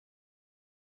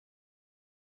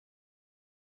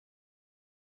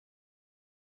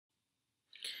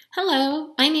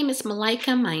Hello, my name is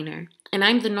Malika Miner, and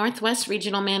I'm the Northwest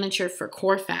Regional Manager for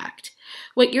Corefact.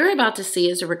 What you're about to see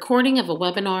is a recording of a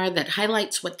webinar that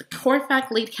highlights what the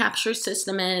Corefact lead capture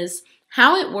system is,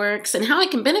 how it works, and how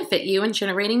it can benefit you in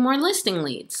generating more listing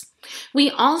leads. We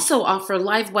also offer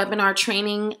live webinar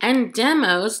training and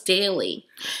demos daily.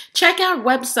 Check our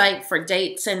website for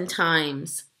dates and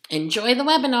times. Enjoy the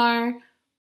webinar.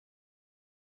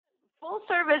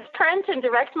 Full-service print and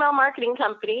direct mail marketing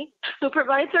company who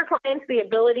provides their clients the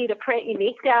ability to print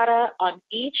unique data on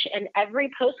each and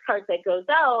every postcard that goes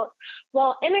out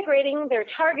while integrating their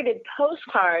targeted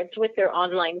postcards with their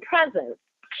online presence.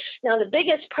 Now, the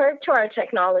biggest perk to our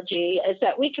technology is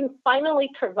that we can finally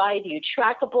provide you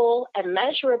trackable and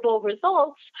measurable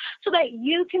results so that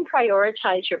you can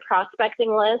prioritize your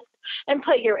prospecting list and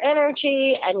put your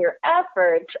energy and your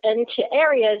efforts into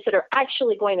areas that are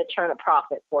actually going to turn a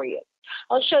profit for you.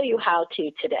 I'll show you how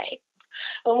to today.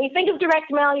 When we think of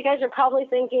direct mail, you guys are probably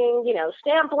thinking,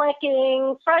 stamp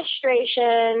licking,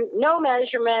 frustration, no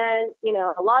measurement,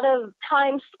 a lot of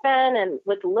time spent and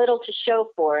with little to show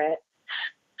for it.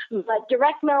 But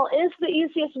direct mail is the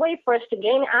easiest way for us to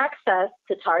gain access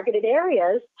to targeted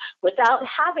areas without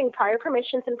having prior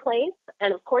permissions in place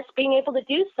and, of course, being able to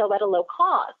do so at a low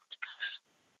cost.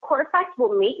 Corefact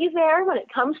will meet you there when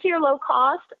it comes to your low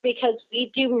cost because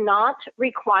we do not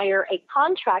require a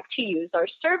contract to use our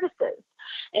services.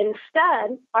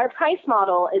 Instead, our price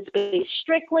model is based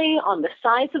strictly on the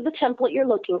size of the template you're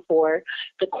looking for,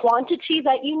 the quantity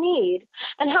that you need,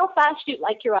 and how fast you'd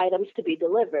like your items to be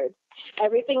delivered.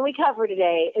 Everything we cover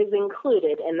today is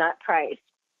included in that price.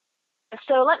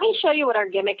 So let me show you what our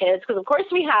gimmick is, because of course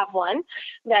we have one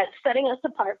that's setting us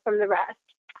apart from the rest.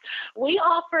 We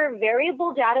offer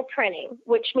variable data printing,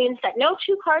 which means that no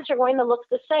two cards are going to look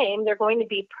the same. They're going to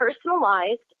be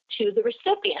personalized to the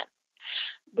recipient.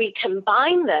 We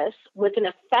combine this with an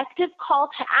effective call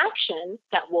to action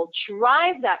that will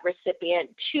drive that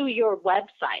recipient to your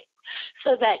website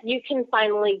so that you can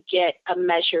finally get a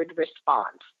measured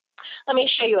response. Let me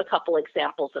show you a couple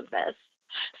examples of this.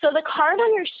 So the card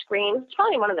on your screen is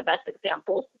probably one of the best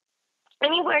examples.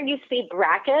 Anywhere you see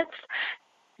brackets,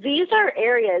 these are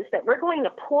areas that we're going to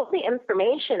pull the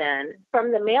information in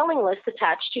from the mailing list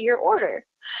attached to your order.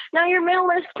 Now, your mail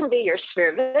list can be your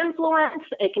sphere of influence.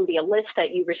 It can be a list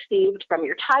that you received from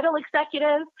your title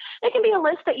executive. It can be a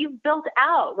list that you've built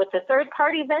out with a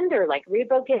third-party vendor like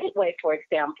Rebo Gateway, for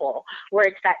example, where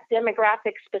it's that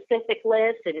demographic-specific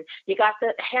list and you got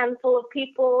the handful of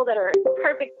people that are in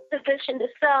perfect position to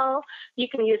sell. You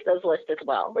can use those lists as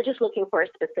well. We're just looking for a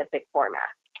specific format.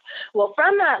 Well,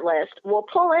 from that list, we'll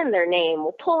pull in their name,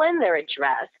 we'll pull in their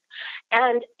address,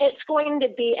 and it's going to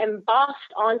be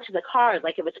embossed onto the card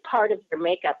like it was part of your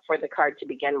makeup for the card to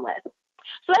begin with.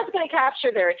 So that's going to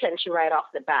capture their attention right off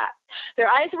the bat. Their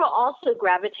eyes will also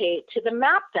gravitate to the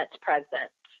map that's present.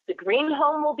 The green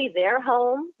home will be their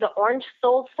home. The orange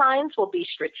sold signs will be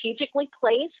strategically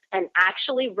placed and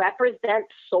actually represent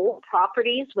sold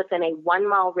properties within a 1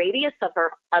 mile radius of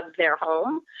their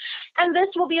home. And this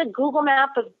will be a Google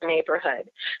map of the neighborhood.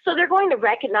 So they're going to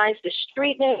recognize the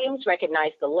street names,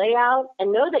 recognize the layout,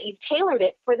 and know that you've tailored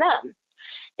it for them.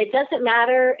 It doesn't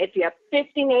matter if you have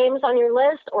 50 names on your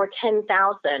list or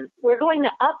 10,000. We're going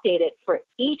to update it for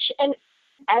each and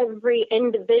every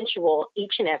individual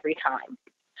each and every time.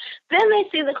 Then they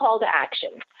see the call to action.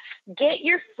 Get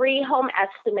your free home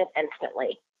estimate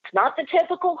instantly. It's not the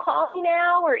typical call me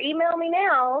now or email me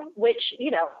now, which,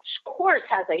 of course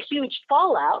has a huge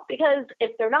fallout because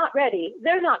if they're not ready,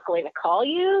 they're not going to call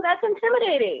you. That's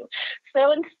intimidating.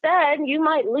 So instead, you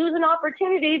might lose an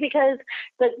opportunity because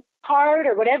the card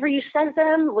or whatever you sent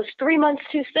them was 3 months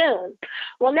too soon.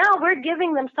 Well, now we're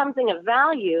giving them something of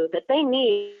value that they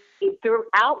need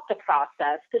throughout the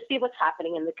process to see what's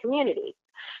happening in the community.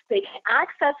 They can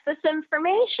access this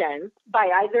information by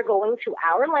either going to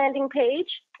our landing page,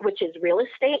 which is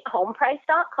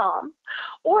realestatehomeprice.com,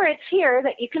 or it's here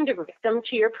that you can direct them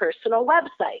to your personal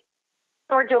website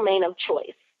or domain of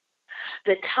choice.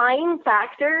 The time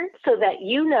factor, so that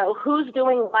you know who's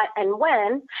doing what and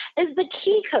when, is the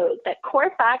key code that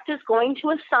Corefact is going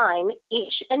to assign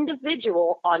each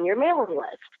individual on your mailing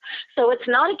list. So it's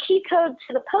not a key code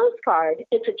to the postcard,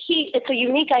 it's a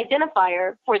unique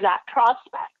identifier for that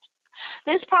prospect.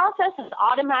 This process is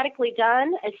automatically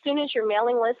done as soon as your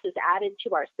mailing list is added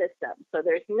to our system, so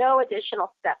there's no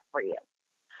additional step for you.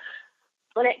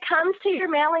 When it comes to your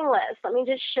mailing list, let me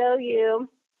just show you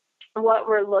what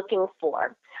we're looking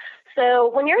for.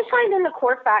 So when you're signed into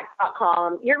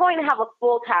Corefact.com, you're going to have a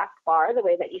full taskbar the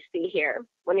way that you see here.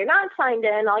 When you're not signed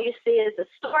in, all you see is the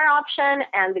store option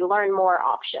and the learn more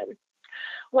option.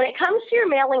 When it comes to your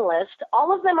mailing list,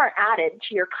 all of them are added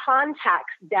to your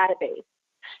contacts database.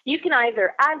 You can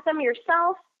either add them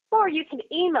yourself or you can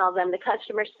email them to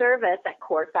customer service at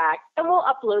Corefact and we'll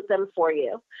upload them for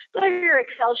you. They're your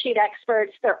Excel sheet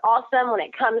experts. They're awesome when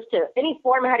it comes to any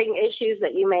formatting issues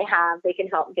that you may have. They can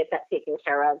help get that taken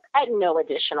care of at no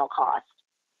additional cost.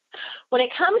 When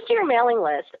it comes to your mailing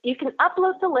list, you can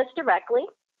upload the list directly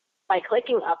by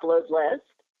clicking Upload List,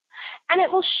 and it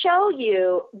will show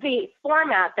you the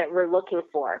format that we're looking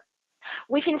for.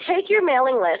 We can take your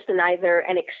mailing list in either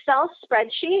an Excel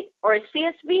spreadsheet or a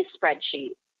CSV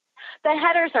spreadsheet. The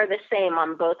headers are the same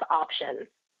on both options.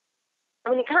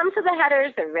 When it comes to the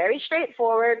headers, they're very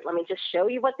straightforward. Let me just show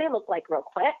you what they look like real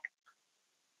quick.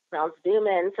 I'll zoom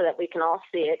in so that we can all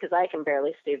see it because I can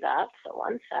barely see that. So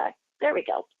one sec. There we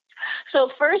go. So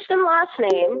first and last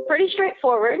name, pretty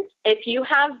straightforward. If you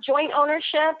have joint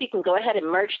ownership, you can go ahead and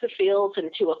merge the fields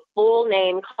into a full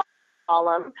name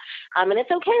column. And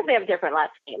it's okay if they have different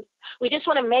last names. We just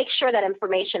want to make sure that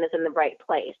information is in the right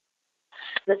place.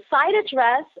 The site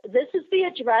address, this is the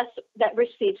address that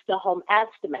receives the home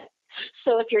estimate.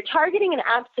 So if you're targeting an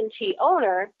absentee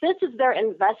owner, this is their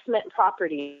investment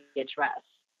property address.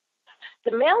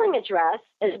 The mailing address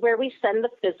is where we send the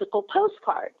physical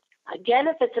postcard. Again,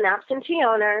 if it's an absentee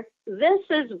owner, this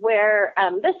is where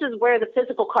the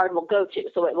physical card will go to.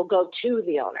 So it will go to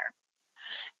the owner.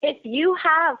 If you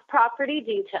have property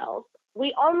details,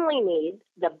 we only need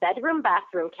the bedroom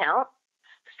bathroom count,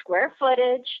 square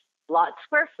footage, lot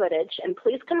square footage, and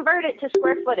please convert it to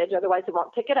square footage, otherwise it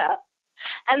won't pick it up,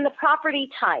 and the property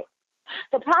type.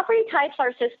 The property types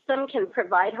our system can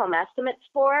provide home estimates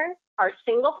for are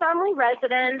single-family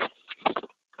residence,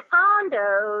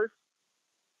 condos,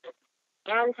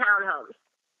 and townhomes.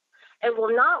 It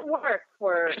will not work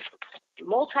for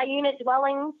multi-unit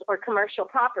dwellings or commercial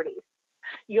properties.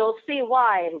 You'll see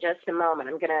why in just a moment.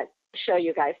 I'm going to show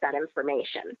you guys that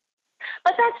information.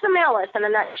 But that's the mail list in a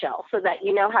nutshell so that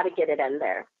you know how to get it in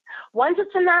there. Once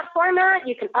it's in that format,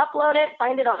 you can upload it,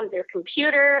 find it on your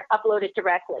computer, upload it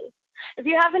directly. If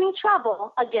you have any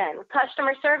trouble, again,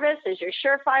 customer service is your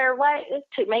surefire way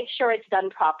to make sure it's done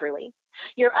properly.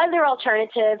 Your other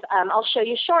alternative, I'll show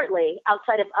you shortly,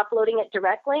 outside of uploading it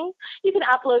directly, you can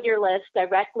upload your list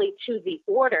directly to the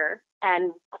order,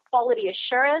 and quality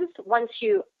assurance, once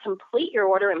you complete your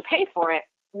order and pay for it,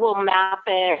 we'll map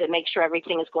it and make sure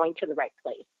everything is going to the right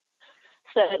place.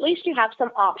 So at least you have some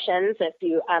options if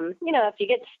you, if you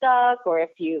get stuck or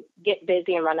if you get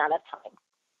busy and run out of time.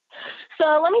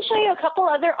 So let me show you a couple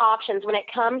other options when it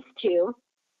comes to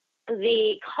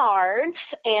the cards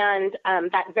and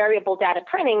that variable data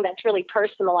printing that's really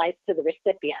personalized to the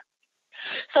recipient.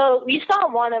 So we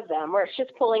saw one of them where it's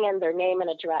just pulling in their name and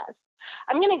address.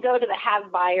 I'm going to go to the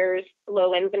Have Buyers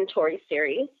Low Inventory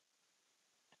series.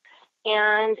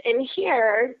 And in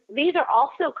here, these are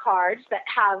also cards that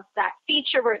have that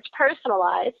feature where it's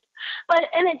personalized. But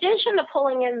in addition to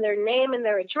pulling in their name and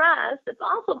their address, it's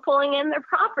also pulling in their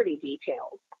property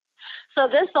details. So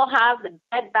this will have the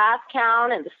bed bath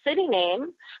count and the city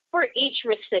name for each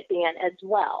recipient as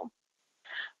well.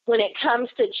 When it comes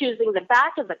to choosing the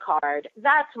back of the card,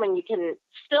 that's when you can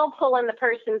still pull in the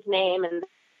person's name and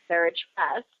their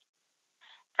address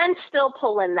and still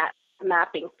pull in that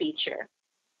mapping feature.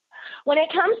 When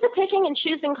it comes to picking and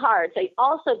choosing cards, I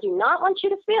also do not want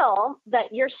you to feel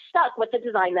that you're stuck with the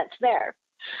design that's there.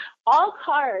 All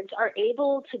cards are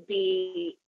able to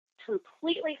be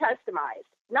completely customized,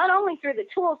 not only through the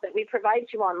tools that we provide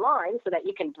you online so that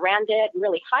you can brand it and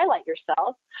really highlight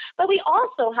yourself, but we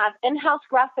also have in-house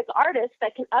graphic artists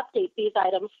that can update these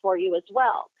items for you as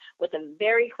well with a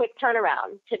very quick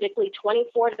turnaround, typically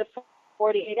 24 to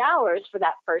 48 hours for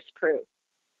that first proof.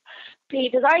 The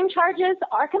design charges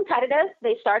are competitive.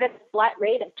 They start at a flat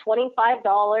rate of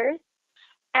 $25,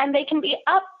 and they can be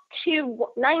up to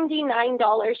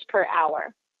 $99 per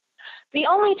hour. The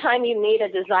only time you need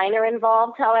a designer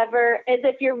involved, however, is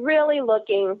if you're really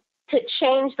looking to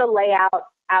change the layout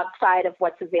outside of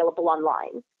what's available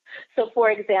online. So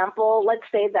for example, let's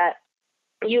say that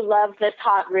you love this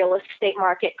hot real estate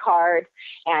market card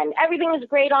and everything is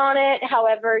great on it.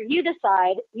 However, you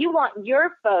decide you want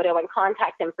your photo and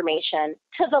contact information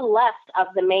to the left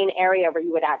of the main area where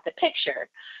you would add the picture.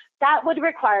 That would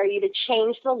require you to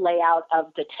change the layout of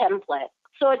the template,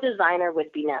 so a designer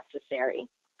would be necessary,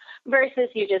 versus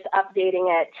you just updating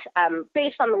it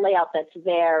based on the layout that's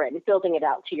there and building it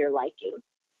out to your liking.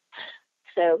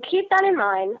 So keep that in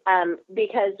mind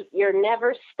because you're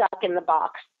never stuck in the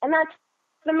box. And that's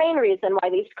the main reason why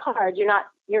these cards,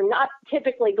 you're not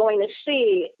typically going to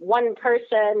see one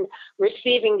person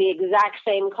receiving the exact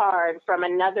same card from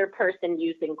another person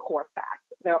using Corefact.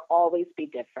 They'll always be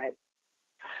different.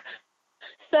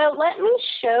 So let me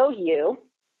show you.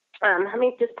 Let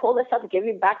me just pull this up and give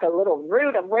you back a little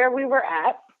root of where we were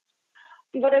at.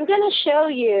 But I'm going to show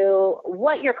you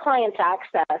what your clients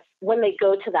access when they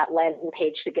go to that landing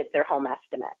page to get their home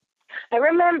estimate. Now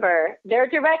remember, they're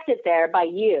directed there by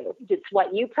you. It's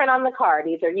what you print on the card,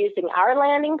 either using our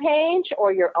landing page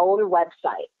or your own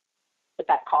website with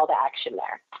that call to action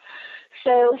there.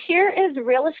 So here is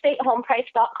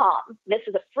realestatehomeprice.com. This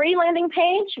is a free landing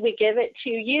page. We give it to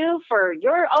you for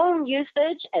your own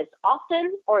usage as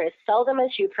often or as seldom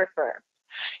as you prefer.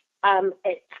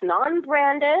 It's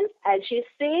non-branded. As you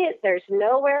see, there's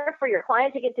nowhere for your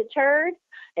client to get deterred.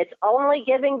 It's only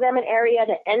giving them an area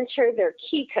to enter their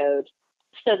key code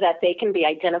so that they can be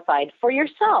identified for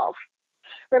yourself.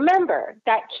 Remember,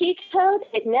 that key code,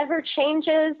 it never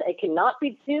changes, it cannot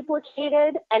be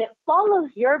duplicated, and it follows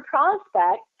your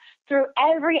prospect through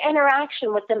every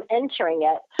interaction with them entering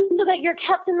it so that you're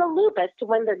kept in the loop as to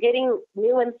when they're getting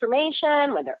new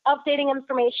information, when they're updating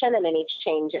information, and any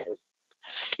changes.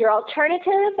 Your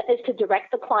alternative is to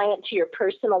direct the client to your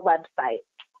personal website.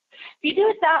 If you do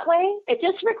it that way, it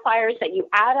just requires that you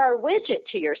add our widget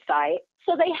to your site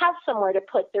so they have somewhere to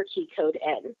put their key code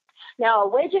in. Now,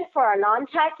 a widget for our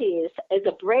non-techies is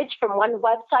a bridge from one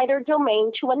website or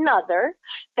domain to another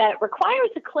that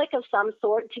requires a click of some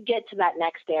sort to get to that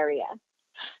next area.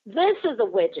 This is a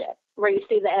widget where you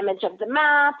see the image of the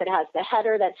map. It has the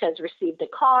header that says received a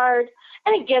card,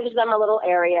 and it gives them a little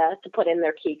area to put in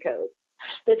their key code.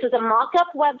 This is a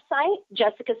mock-up website.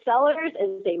 Jessica Sellers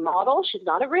is a model. She's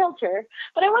not a realtor,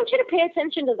 but I want you to pay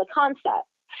attention to the concept.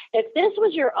 If this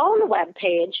was your own web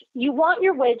page, you want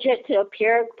your widget to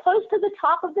appear close to the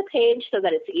top of the page so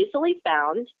that it's easily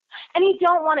found, and you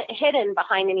don't want it hidden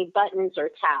behind any buttons or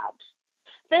tabs.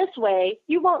 This way,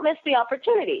 you won't miss the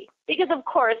opportunity because, of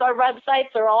course, our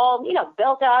websites are all,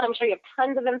 built out. I'm sure you have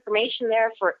tons of information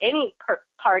there for any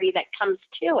party that comes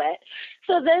to it.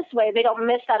 So this way, they don't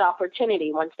miss that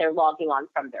opportunity once they're logging on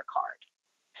from their card.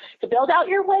 To build out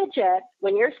your widget,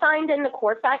 when you're signed into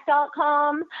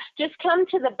Corefact.com, just come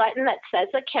to the button that says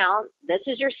Account. This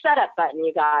is your setup button,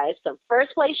 you guys. So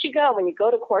first place you go when you go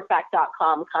to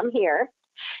Corefact.com, come here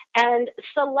and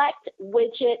select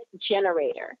Widget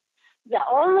Generator. The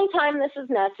only time this is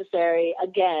necessary,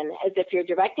 again, is if you're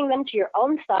directing them to your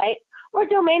own site or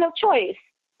domain of choice.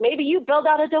 Maybe you build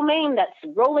out a domain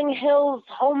that's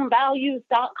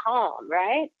rollinghillshomevalues.com,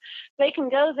 right? They can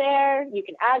go there, you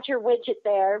can add your widget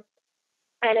there,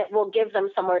 and it will give them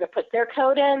somewhere to put their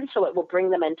code in, so it will bring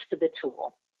them into the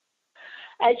tool.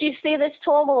 As you see, this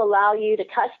tool will allow you to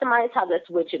customize how this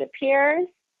widget appears.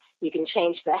 You can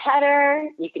change the header,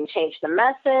 you can change the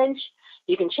message,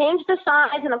 you can change the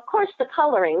size, and of course the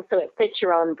coloring so it fits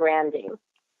your own branding.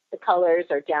 The colors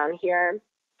are down here.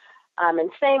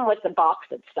 And same with the box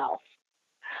itself.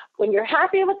 When you're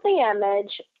happy with the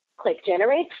image, click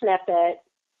Generate Snippet,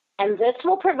 and this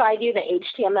will provide you the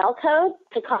HTML code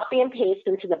to copy and paste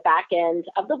into the back end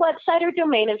of the website or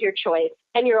domain of your choice,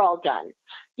 and you're all done.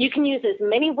 You can use as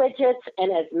many widgets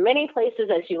in as many places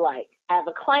as you like. I have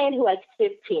a client who has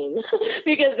 15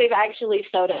 because they've actually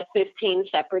set up 15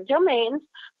 separate domains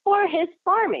for his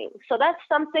farming. So that's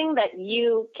something that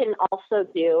you can also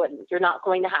do, and you're not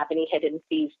going to have any hidden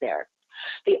fees there.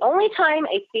 The only time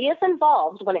a fee is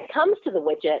involved when it comes to the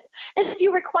widget is if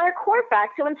you require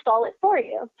Corefact to install it for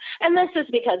you. And this is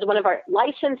because one of our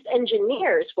licensed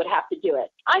engineers would have to do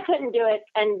it. I couldn't do it,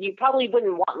 and you probably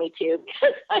wouldn't want me to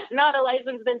because I'm not a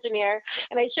licensed engineer,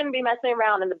 and I shouldn't be messing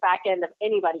around in the back end of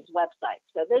anybody's website.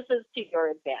 So this is to your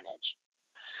advantage.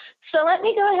 So let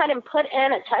me go ahead and put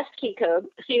in a test key code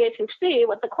so you guys can see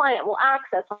what the client will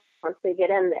access once they get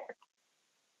in there.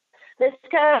 This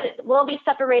code will be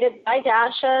separated by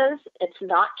dashes. It's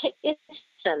not case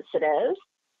sensitive.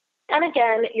 And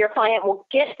again, your client will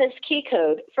get this key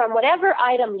code from whatever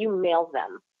item you mail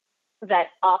them that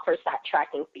offers that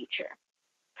tracking feature.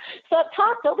 So up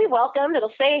top, they'll be welcomed.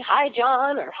 It'll say, "Hi,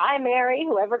 John," or "Hi, Mary,"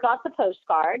 whoever got the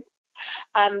postcard.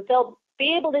 They'll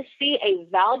be able to see a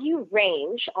value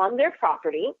range on their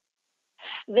property.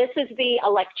 This is the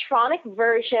electronic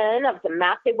version of the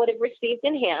map they would have received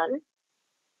in hand,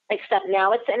 except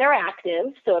now it's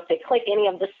interactive. So if they click any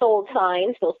of the sold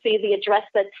signs, they'll see the address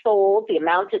that's sold, the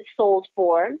amount it's sold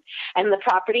for, and the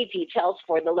property details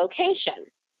for the location.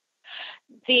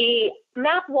 The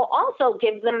map will also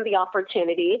give them the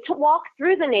opportunity to walk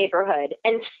through the neighborhood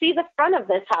and see the front of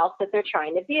this house that they're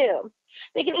trying to view.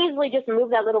 They can easily just move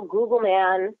that little Google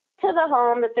man to the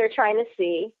home that they're trying to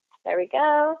see. There we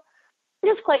go.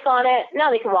 Just click on it.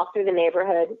 Now they can walk through the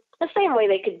neighborhood the same way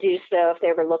they could do so if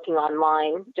they were looking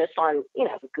online, just on,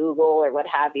 Google or what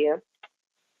have you.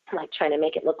 I'm like trying to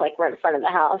make it look like we're in front of the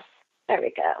house. There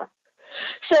we go.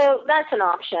 So that's an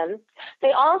option.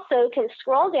 They also can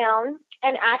scroll down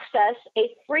and access a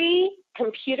free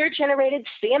computer-generated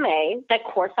CMA that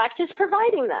Corefact is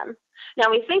providing them. Now,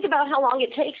 we think about how long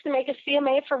it takes to make a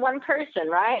CMA for one person,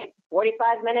 right?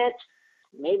 45 minutes,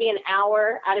 maybe an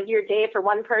hour out of your day for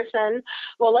one person.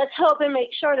 Well, let's hope and make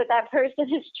sure that that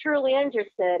person is truly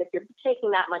interested if you're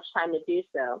taking that much time to do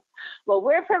so. Well,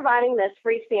 we're providing this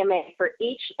free CMA for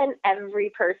each and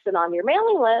every person on your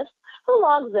mailing list who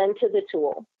logs into the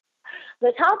tool.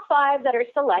 The top 5 that are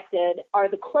selected are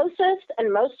the closest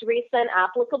and most recent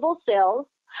applicable sales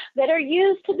that are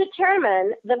used to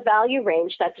determine the value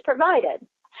range that's provided.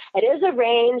 It is a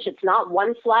range. It's not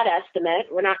one flat estimate.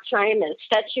 We're not trying to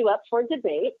set you up for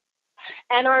debate.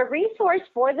 And our resource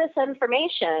for this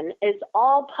information is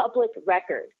all public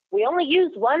record. We only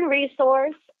use one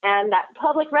resource, and that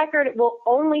public record will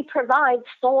only provide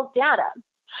sold data.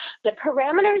 The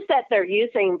parameters that they're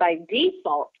using by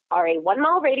default are a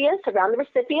 1-mile radius around the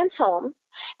recipient's home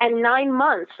and 9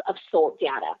 months of sold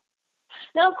data.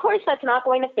 Now, of course, that's not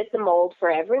going to fit the mold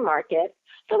for every market,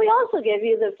 so we also give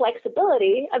you the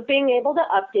flexibility of being able to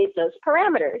update those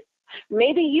parameters.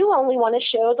 Maybe you only want to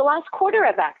show the last quarter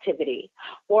of activity,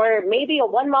 or maybe a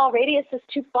 1-mile radius is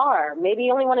too far. Maybe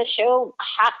you only want to show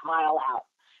a half mile out.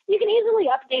 You can easily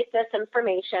update this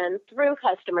information through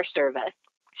customer service.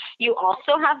 You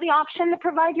also have the option to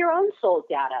provide your own sold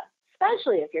data,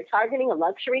 especially if you're targeting a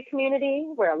luxury community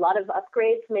where a lot of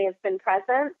upgrades may have been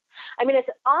present. I mean, it's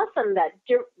awesome that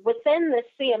within the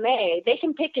CMA, they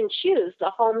can pick and choose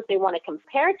the homes they want to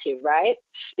compare to, right?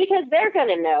 Because they're going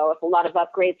to know if a lot of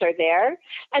upgrades are there,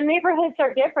 and neighborhoods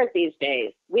are different these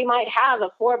days. We might have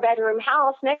a 4-bedroom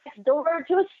house next door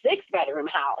to a 6-bedroom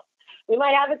house. We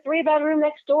might have a 3-bedroom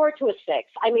next door to a 6.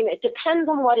 I mean, it depends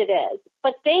on what it is,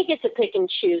 but they get to pick and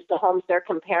choose the homes they're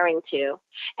comparing to,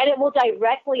 and it will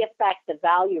directly affect the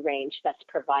value range that's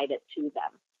provided to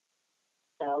them.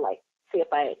 So, like, see if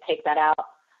I take that out,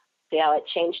 see how it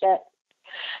changed it.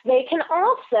 They can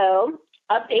also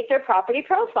update their property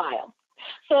profile.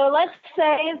 So let's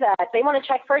say that they want to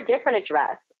check for a different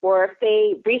address, or if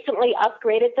they recently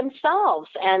upgraded themselves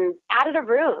and added a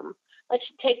room. Let's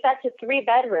take that to 3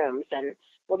 bedrooms, and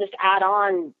we'll just add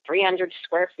on 300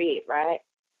 square feet, right?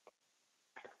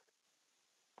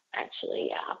 Actually,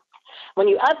 yeah. When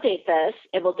you update this,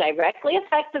 it will directly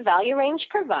affect the value range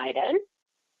provided.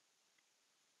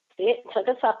 See, it took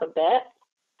us up a bit.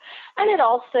 And it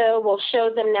also will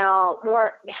show them now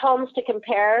more homes to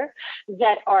compare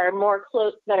that are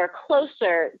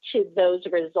closer to those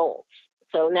results.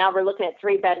 So now we're looking at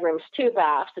 3 bedrooms, 2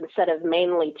 baths instead of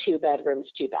mainly 2 bedrooms,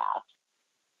 2 baths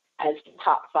as the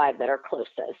top 5 that are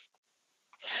closest.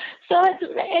 So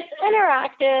it's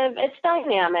interactive, it's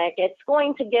dynamic, it's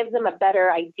going to give them a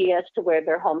better idea as to where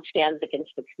their home stands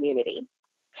against the community.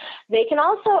 They can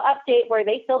also update where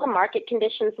they feel the market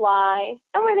conditions lie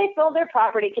and where they feel their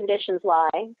property conditions lie,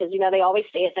 because, you know, they always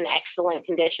say it's an excellent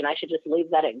condition. I should just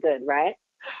leave that at good, right?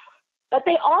 But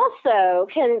they also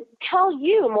can tell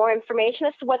you more information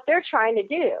as to what they're trying to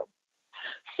do.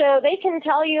 So they can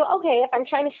tell you, okay, if I'm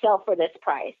trying to sell for this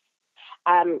price,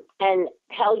 and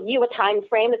tell you a time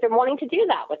frame that they're wanting to do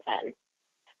that within.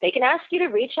 They can ask you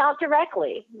to reach out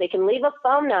directly. They can leave a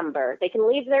phone number. They can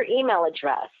leave their email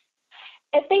address.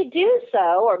 If they do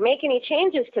so or make any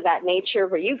changes to that nature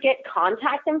where you get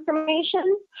contact information,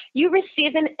 you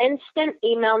receive an instant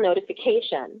email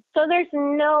notification. So there's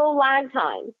no lag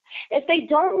time. If they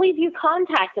don't leave you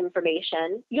contact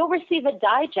information, you'll receive a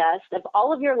digest of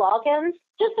all of your logins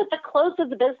just at the close of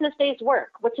the business day's work,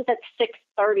 which is at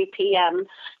 6:30 p.m.,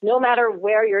 no matter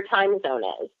where your time zone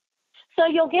is. So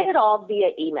you'll get it all via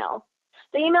email.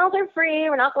 The emails are free.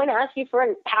 We're not going to ask you for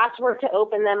a password to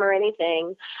open them or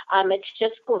anything. It's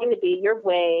just going to be your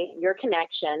way, your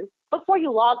connection, before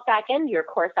you log back into your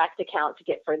Corefact account to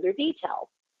get further details.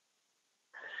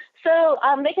 So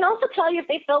they can also tell you if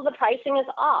they feel the pricing is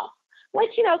off,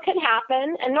 which, you know, could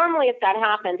happen. And normally if that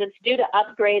happens, it's due to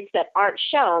upgrades that aren't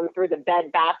shown through the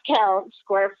bed, bath count,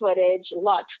 square footage,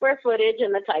 lot square footage,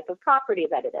 and the type of property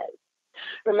that it is.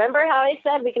 Remember how I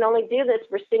said we can only do this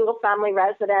for single-family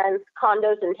residents,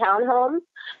 condos, and townhomes?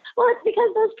 Well, it's because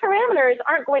those parameters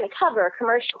aren't going to cover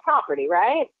commercial property,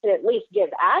 right? And at least give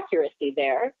accuracy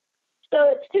there. So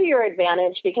it's to your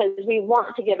advantage because we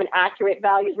want to give an accurate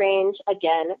value range.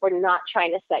 Again, we're not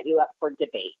trying to set you up for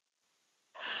debate.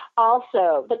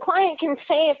 Also, the client can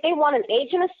say if they want an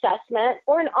agent assessment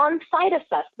or an on-site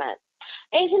assessment.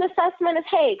 Agent assessment is,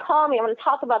 hey, call me. I want to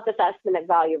talk about this estimate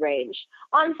value range.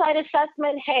 On-site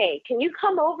assessment, hey, can you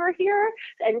come over here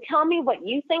and tell me what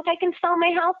you think I can sell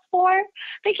my house for?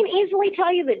 They can easily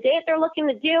tell you the date they're looking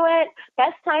to do it,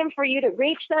 best time for you to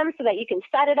reach them so that you can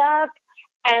set it up.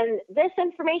 And this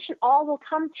information all will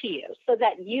come to you so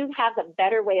that you have a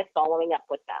better way of following up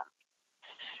with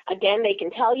them. Again, they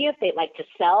can tell you if they'd like to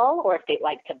sell or if they'd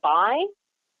like to buy.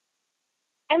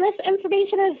 And this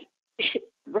information is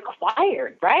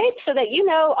required, right? So that you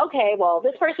know, okay, well,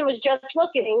 this person was just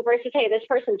looking versus, hey, this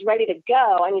person's ready to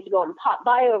go. I need to go and pop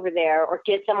by over there or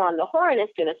get them on the horn as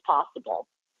soon as possible.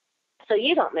 So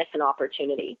you don't miss an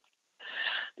opportunity.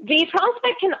 The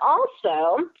prospect can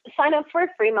also sign up for a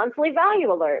free monthly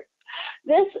value alert.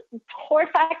 This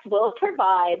Corefact will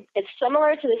provide, it's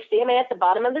similar to the CMA at the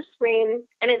bottom of the screen,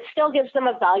 and it still gives them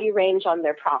a value range on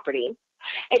their property.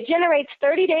 It generates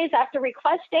 30 days after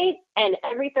request date and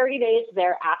every 30 days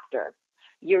thereafter.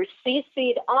 You're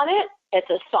CC'd on it. It's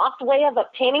a soft way of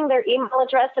obtaining their email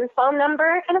address and phone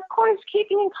number, and of course,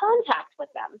 keeping in contact with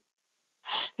them.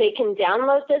 They can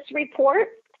download this report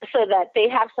so that they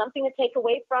have something to take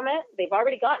away from it. They've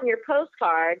already gotten your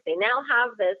postcard. They now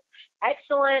have this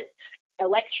excellent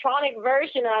electronic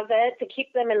version of it to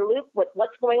keep them in loop with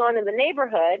what's going on in the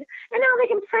neighborhood. And now they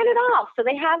can print it off so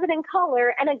they have it in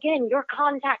color. And again, your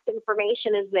contact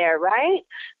information is there, right?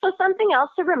 So something else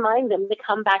to remind them to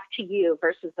come back to you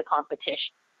versus the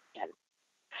competition.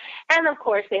 And of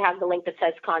course, they have the link that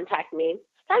says contact me.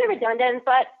 Kind of redundant,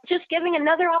 but just giving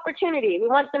another opportunity. We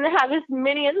want them to have as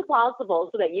many as possible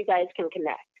so that you guys can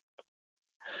connect.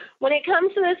 When it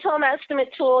comes to this home estimate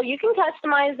tool, you can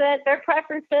customize it, their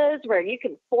preferences, where you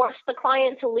can force the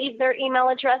client to leave their email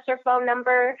address or phone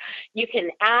number. You can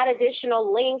add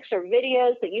additional links or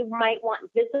videos that you might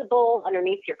want visible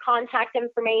underneath your contact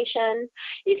information.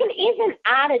 You can even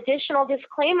add additional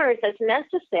disclaimers as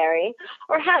necessary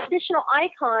or have additional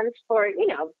icons for,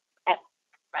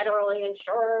 federally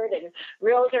insured and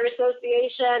realtor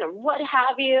association and what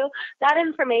have you. That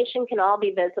information can all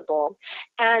be visible.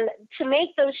 And to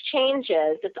make those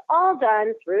changes, it's all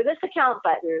done through this account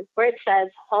button where it says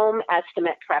home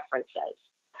estimate preferences.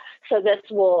 So this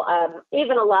will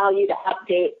even allow you to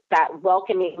update that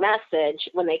welcoming message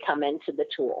when they come into the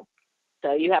tool.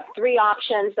 So you have 3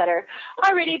 options that are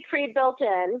already pre-built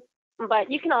in,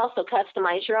 but you can also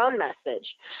customize your own message.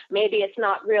 Maybe it's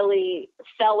not really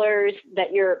sellers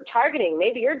that you're targeting.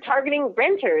 Maybe you're targeting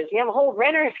renters. You have a whole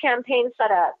renters campaign set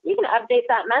up. You can update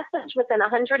that message within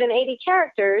 180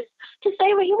 characters to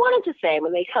say what you wanted to say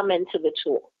when they come into the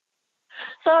tool.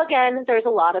 So again, there's a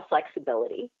lot of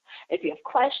flexibility. If you have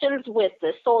questions with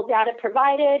the sold data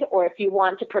provided, or if you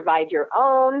want to provide your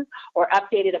own or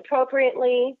update it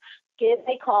appropriately, give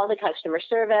a call to customer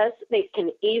service. They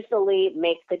can easily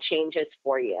make the changes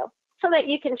for you so that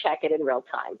you can check it in real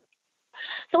time.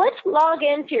 So let's log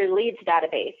into your leads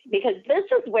database, because this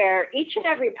is where each and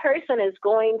every person is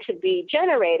going to be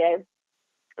generated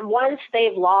once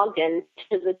they've logged into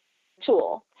the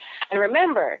tool. And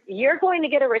remember, you're going to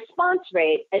get a response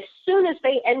rate as soon as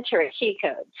they enter a key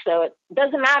code. So it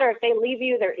doesn't matter if they leave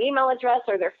you their email address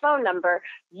or their phone number,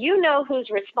 you know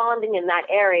who's responding in that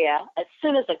area as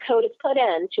soon as the code is put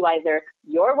in to either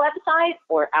your website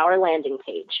or our landing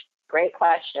page. Great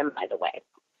question, by the way.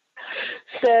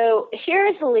 So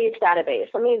here's the leads database.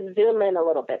 Let me zoom in a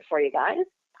little bit for you guys.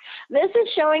 This is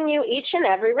showing you each and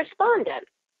every respondent.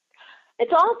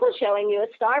 It's also showing you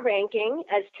a star ranking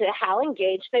as to how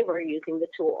engaged they were using the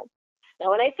tool.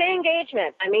 Now, when I say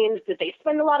engagement, I mean, did they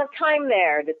spend a lot of time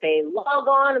there? Did they log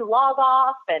on and log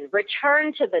off and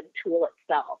return to the tool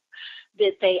itself?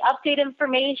 Did they update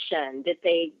information? Did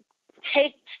they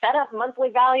set up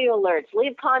monthly value alerts,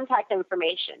 leave contact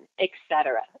information,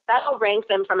 etc.? That'll rank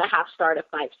them from a 0.5 star to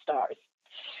 5 stars.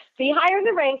 The higher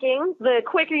the ranking, the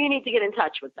quicker you need to get in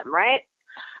touch with them, right?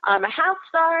 A 0.5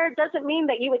 star doesn't mean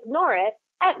that you ignore it.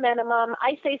 At minimum,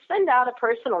 I say send out a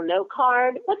personal note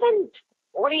card within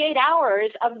 48 hours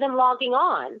of them logging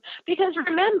on. Because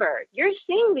remember, you're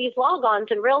seeing these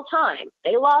logons in real time.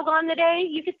 They log on today,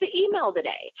 you get the email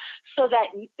today. So that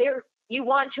you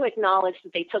want to acknowledge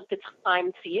that they took the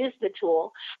time to use the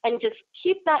tool and just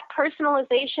keep that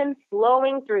personalization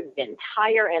flowing through the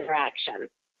entire interaction.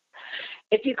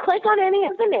 If you click on any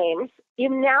of the names, you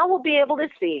now will be able to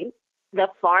see the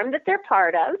farm that they're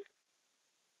part of,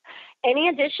 any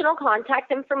additional contact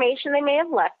information they may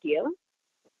have left you,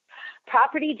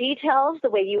 property details, the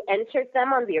way you entered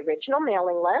them on the original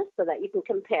mailing list so that you can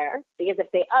compare, because if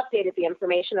they updated the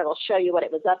information, it'll show you what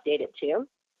it was updated to.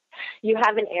 You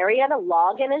have an area to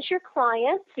log in as your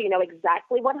client, so you know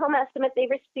exactly what home estimate they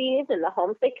received and the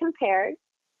homes they compared.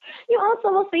 You also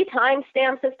will see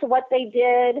timestamps as to what they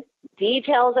did,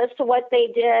 details as to what they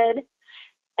did.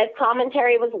 If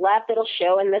commentary was left, it'll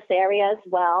show in this area as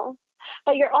well.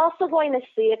 But you're also going to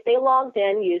see if they logged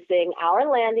in using our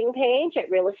landing page at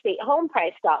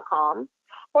realestatehomeprice.com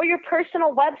or your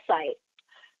personal website.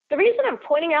 The reason I'm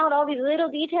pointing out all these little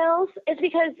details is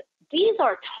because these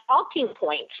are talking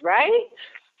points, right?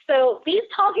 So these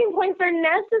talking points are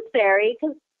necessary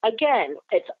because, again,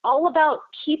 it's all about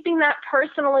keeping that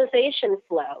personalization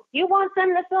flow. You want them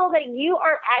to feel that you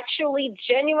are actually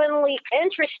genuinely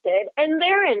interested in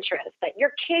their interest, that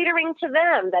you're catering to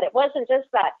them, that it wasn't just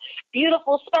that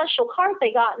beautiful special card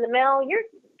they got in the mail. You're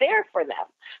there for them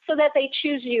so that they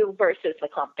choose you versus the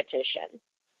competition.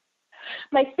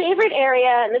 My favorite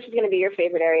area, and this is going to be your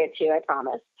favorite area too, I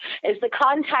promise, is the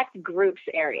contact groups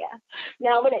area.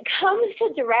 Now, when it comes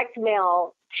to direct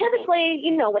mail, typically,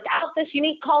 without this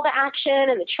unique call to action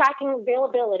and the tracking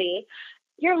availability,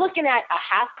 you're looking at a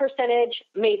 0.5%,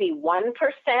 maybe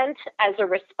 1% as a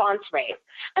response rate.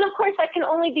 And of course, that can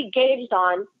only be gauged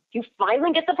on you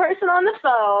finally get the person on the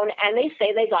phone and they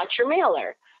say they got your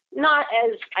mailer. Not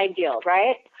as ideal,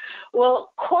 right?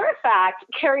 Well, Corefact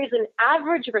carries an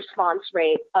average response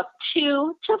rate of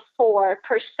 2 to 4%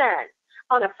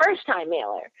 on a first-time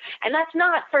mailer. And that's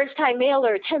not first-time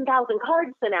mailer, 10,000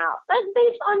 cards sent out. That's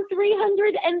based on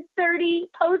 330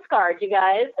 postcards, you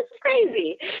guys. It's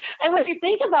crazy. And when you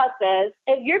think about this,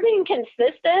 if you're being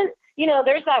consistent,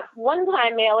 there's that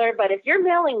one-time mailer, but if you're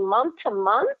mailing month to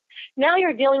month, now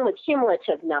you're dealing with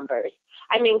cumulative numbers.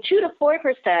 2 to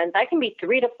 4%, that can be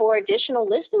 3 to 4 additional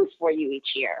listings for you each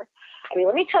year.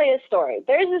 Let me tell you a story.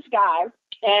 There's this guy,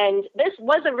 and this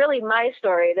wasn't really my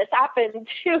story. This happened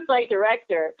to my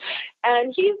director,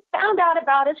 and he found out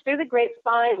about us through the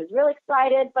grapevine. He was really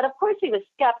excited, but of course he was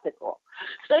skeptical.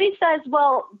 So he says,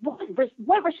 well,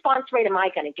 what response rate am I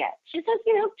going to get? She says,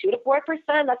 2 to 4%,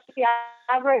 that's the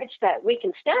average that we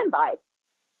can stand by.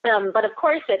 But of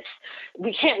course,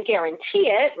 we can't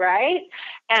guarantee it, right?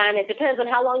 And it depends on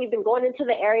how long you've been going into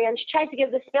the area. And she tried to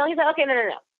give this spiel. He said, okay,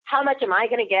 no. How much am I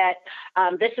going to get?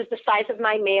 This is the size of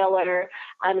my mailer.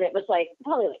 And it was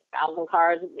probably 1,000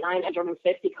 cards,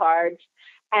 950 cards.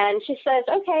 And she says,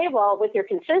 okay, well, with your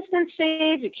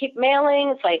consistency, you keep mailing.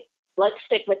 It's let's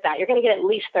stick with that. You're going to get at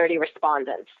least 30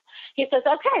 respondents. He says,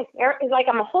 okay. He's like,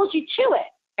 I'm going to hold you to it.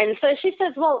 And so she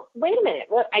says, well, wait a minute.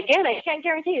 Well, again, I can't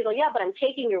guarantee. He's like, yeah, but I'm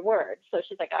taking your word. So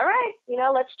she's like, all right,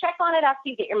 let's check on it after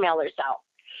you get your mailers out.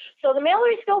 So the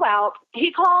mailers go out.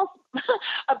 He calls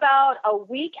about a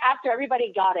week after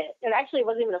everybody got it. And actually, it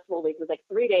wasn't even a full week. It was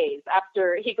 3 days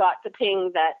after he got the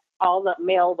ping that all the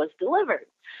mail was delivered.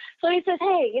 So he says,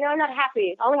 hey, I'm not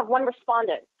happy. I only have one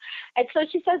respondent. And so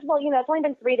she says, well, it's only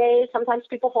been 3 days. Sometimes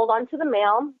people hold on to the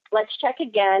mail. Let's check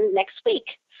again next week.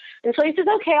 And so he says,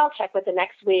 okay, I'll check with it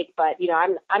next week, but,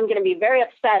 I'm going to be very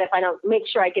upset if I don't make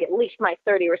sure I get at least my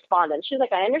 30 respondents. She's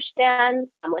like, I understand.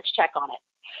 Let's check on it.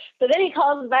 So then he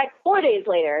calls back 4 days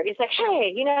later. And he's like,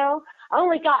 hey, I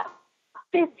only got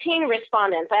 15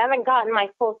 respondents. I haven't gotten my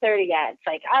full 30 yet. It's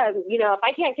like, if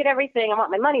I can't get everything, I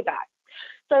want my money back.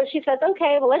 So she says,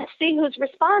 okay, well, let's see who's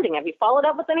responding. Have you followed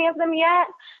up with any of them yet?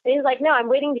 And he's like, no, I'm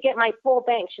waiting to get my full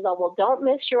bank. She's like, well, don't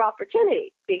miss your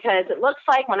opportunity, because it looks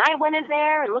like when I went in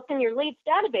there and looked in your leads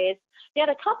database, you had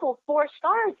a couple 4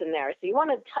 stars in there. So you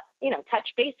want to, touch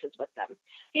bases with them.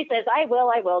 He says, I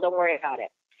will. Don't worry about it.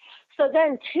 So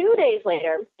then 2 days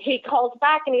later, he calls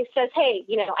back and he says, hey,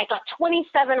 I got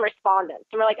 27 respondents.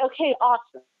 And we're like, okay,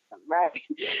 awesome. Right.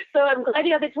 So I'm glad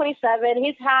you have the 27.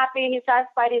 He's happy. He's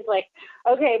satisfied. He's like,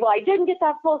 okay, well, I didn't get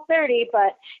that full 30,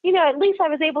 but, at least I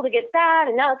was able to get that.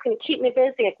 And now it's going to keep me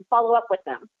busy. I can follow up with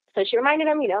them. So she reminded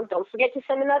him, don't forget to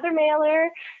send another mailer.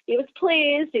 He was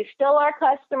pleased. He's still our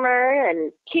customer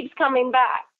and keeps coming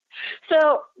back.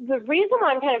 So the reason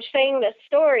why I'm kind of saying this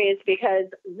story is because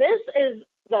this is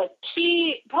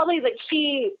probably the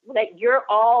key that you're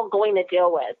all going to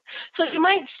deal with. So you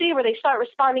might see where they start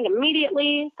responding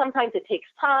immediately. Sometimes it takes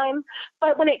time.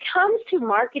 But when it comes to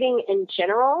marketing in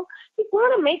general, you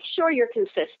want to make sure you're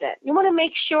consistent. You want to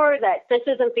make sure that this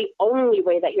isn't the only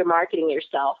way that you're marketing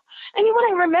yourself. And you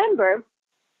want to remember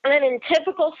that in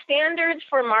typical standards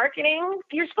for marketing,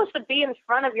 you're supposed to be in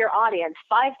front of your audience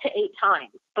 5 to 8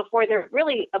 times. before they're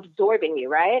really absorbing you,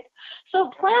 right? So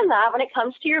plan that when it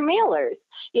comes to your mailers.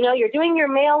 You know, you're doing your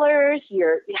mailers,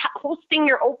 you're hosting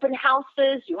your open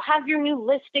houses, you have your new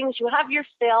listings, you have your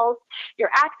sales,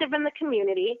 you're active in the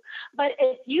community. But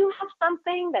if you have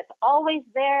something that's always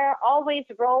there, always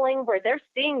rolling, where they're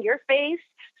seeing your face,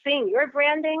 seeing your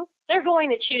branding, they're going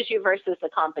to choose you versus the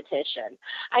competition.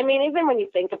 I mean, even when you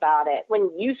think about it,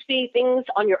 when you see things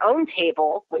on your own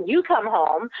table, when you come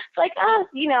home, it's like, oh,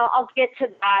 you know, I'll get to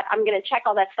that. I'm going to check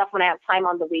all that stuff when I have time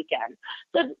on the weekend.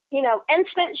 So, you know,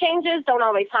 instant changes don't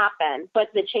always happen, but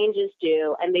the changes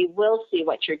do, and they will see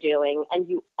what you're doing, and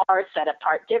you are set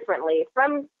apart differently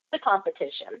from the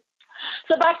competition.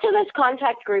 So back to this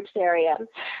contact groups area.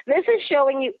 This is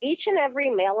showing you each and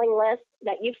every mailing list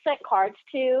that you've sent cards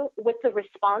to with the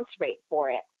response rate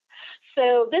for it.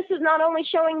 So this is not only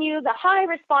showing you the high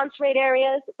response rate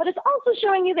areas, but it's also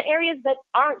showing you the areas that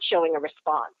aren't showing a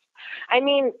response. I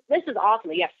mean, this is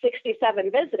awesome. You have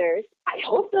 67 visitors. I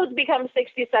hope those become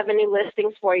 67 new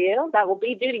listings for you. That will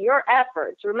be due to your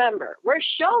efforts. Remember, we're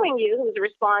showing you who's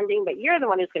responding, but you're the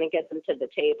one who's going to get them to the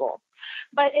table.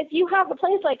 But if you have a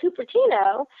place like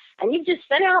Cupertino and you've just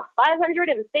sent out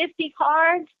 550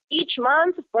 cards each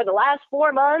month for the last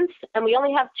 4 months and we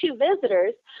only have 2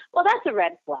 visitors, well, that's a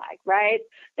red flag, right?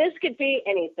 This could be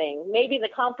anything. Maybe the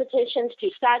competition's too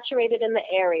saturated in the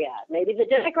area. Maybe the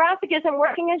demographic isn't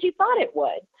working as you thought it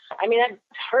would. I mean, I've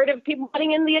heard of people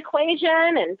putting in the equation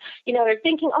and, you know, they're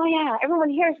thinking, oh yeah, everyone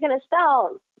here is going to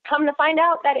sell. Come to find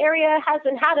out that area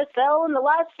hasn't had a sell in the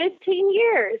last 15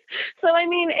 years. So, I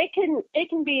mean, it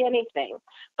can be anything.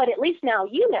 But at least now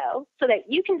you know, so that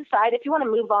you can decide if you want to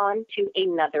move on to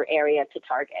another area to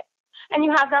target. And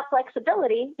you have that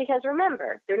flexibility because,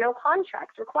 remember, there are no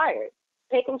contracts required.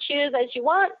 Pick and choose as you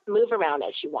want, move around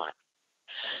as you want.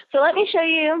 So let me show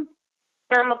you,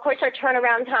 of course, our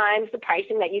turnaround times, the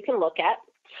pricing that you can look at.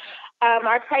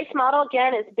 Our price model,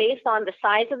 again, is based on the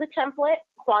size of the template,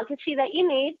 quantity that you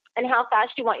need, and how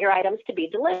fast you want your items to be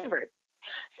delivered.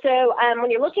 So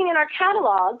when you're looking in our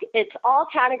catalog, it's all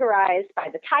categorized by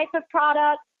the type of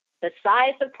product, the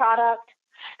size of product,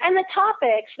 and the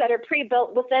topics that are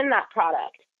pre-built within that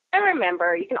product. And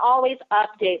remember, you can always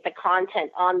update the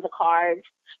content on the cards.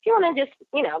 If you want to just,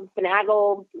 you know,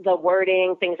 finagle the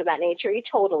wording, things of that nature, you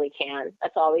totally can.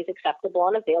 That's always acceptable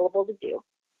and available to do.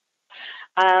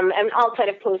 And outside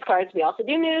of postcards, we also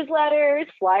do newsletters,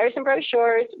 flyers, and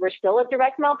brochures. We're still a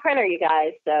direct mail printer, you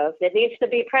guys. So if it needs to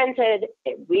be printed,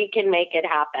 we can make it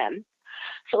happen.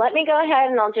 So let me go ahead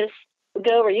and I'll just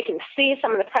go where you can see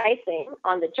some of the pricing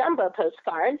on the jumbo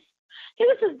postcards. Here,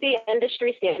 this is the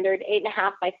industry standard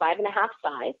 8.5 by 5.5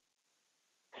 size.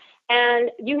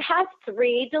 And you have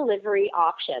 3 delivery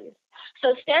options.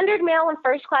 So standard mail and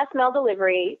first class mail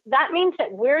delivery, that means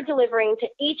that we're delivering to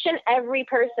each and every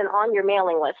person on your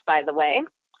mailing list, by the way.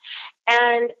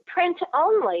 And print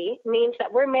only means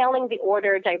that we're mailing the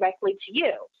order directly to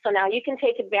you. So now you can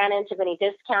take advantage of any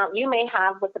discount you may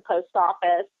have with the post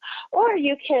office, or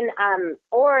you can,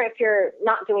 or if you're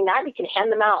not doing that, you can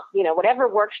hand them out, you know, whatever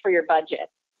works for your budget.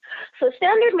 So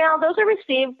standard mail, those are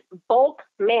received bulk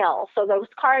mail. So those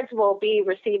cards will be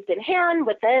received in hand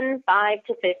within 5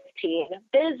 to 15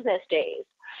 business days.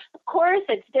 Of course,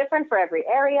 it's different for every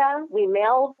area. We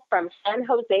mail from San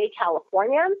Jose,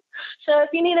 California. So if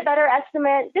you need a better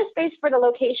estimate, just based for the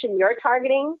location you're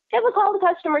targeting, give a call to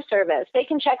customer service. They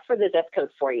can check for the zip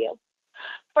code for you.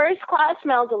 First class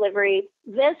mail delivery,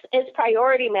 this is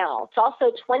priority mail. It's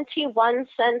also 21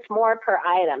 cents more per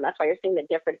item. That's why you're seeing the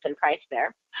difference in price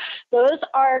there. Those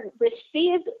are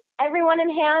received, everyone in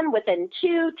hand, within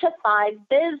 2 to 5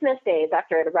 business days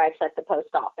after it arrives at the post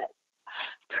office.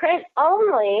 Print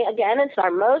only, again, it's our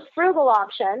most frugal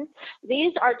option.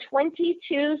 These are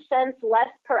 22 cents less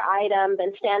per item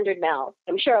than standard mail.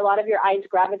 I'm sure a lot of your eyes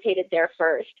gravitated there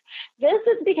first. This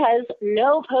is because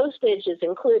no postage is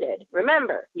included.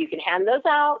 Remember, you can hand those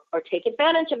out or take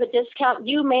advantage of a discount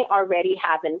you may already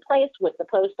have in place with the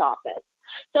post office.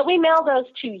 So we mail those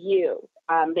to you.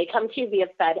 They come to you via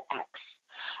FedEx.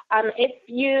 If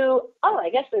you, I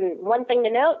guess one thing to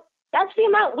note, that's the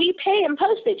amount we pay in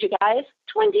postage, you guys,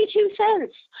 22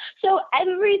 cents. So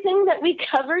everything that we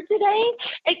covered today,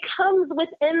 it comes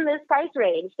within this price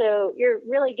range. So you're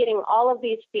really getting all of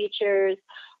these features,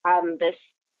 this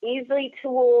easy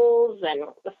tools and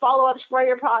the follow-ups for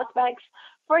your prospects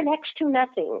for next to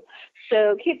nothing.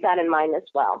 So keep that in mind as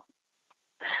well.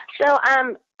 So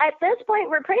at this point,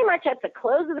 we're pretty much at the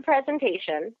close of the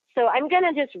presentation. So I'm going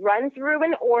to just run through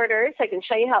an order so I can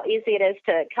show you how easy it is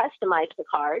to customize the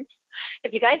cards.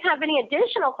 If you guys have any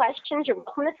additional questions, you're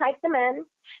welcome to type them in.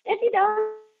 If you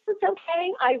don't, it's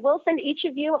okay. I will send each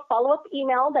of you a follow-up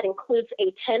email that includes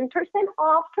a 10%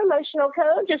 off promotional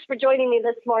code just for joining me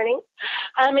this morning.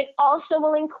 It also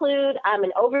will include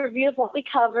an overview of what we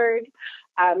covered,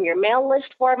 your mail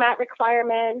list format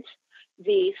requirement,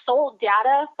 the sold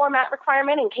data format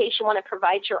requirement in case you want to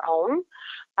provide your own.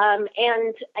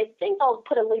 And I think I'll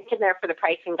put a link in there for the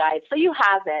pricing guide so you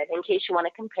have it in case you want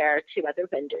to compare to other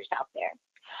vendors out there.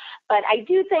 But I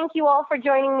do thank you all for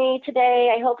joining me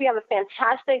today. I hope you have a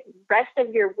fantastic rest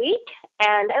of your week,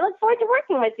 and I look forward to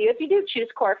working with you if you do choose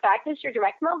Corefact as your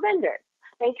direct mail vendor.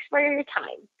 Thanks for your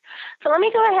time. So let me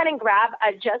go ahead and grab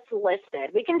a just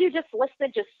listed. We can do just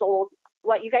listed, just sold.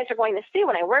 What you guys are going to see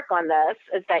when I work on this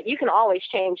is that you can always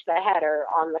change the header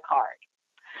on the card.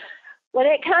 When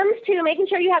it comes to making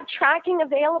sure you have tracking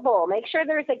available, make sure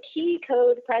there's a key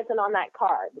code present on that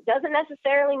card. It doesn't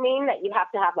necessarily mean that you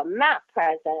have to have a map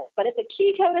present, but if a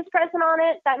key code is present on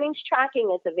it, that means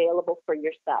tracking is available for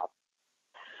yourself.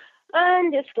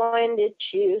 I'm just going to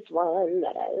choose one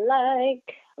that I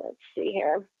like. Let's see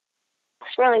here.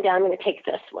 Scrolling down, I'm going to take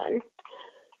this one.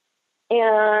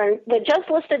 And the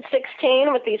just listed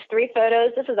 16 with these 3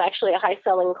 photos, this is actually a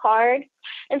high-selling card.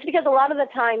 And it's because a lot of the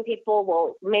time people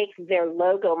will make their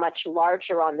logo much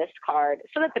larger on this card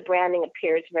so that the branding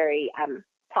appears very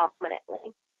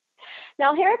prominently.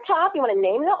 Now here at top, you want to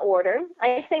name the order.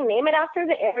 I say name it after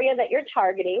the area that you're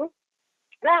targeting.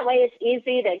 That way it's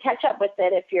easy to catch up with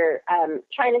it if you're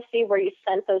trying to see where you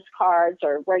sent those cards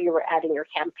or where you were adding your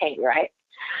campaign, right?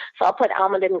 So I'll put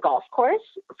Almaden Golf Course.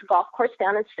 It's a golf course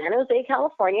down in San Jose,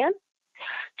 California.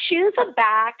 Choose a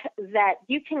back that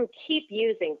you can keep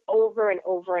using over and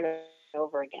over and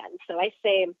over again. So I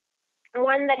say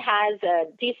one that has a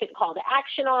decent call to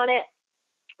action on it,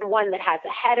 one that has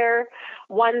a header,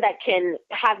 one that can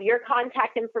have your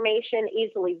contact information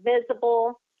easily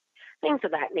visible, things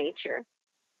of that nature.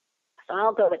 So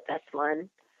I'll go with this one.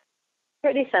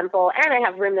 Pretty simple, and I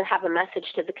have room to have a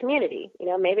message to the community. You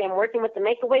know, maybe I'm working with the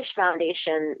Make-A-Wish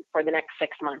Foundation for the next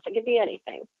 6 months. It could be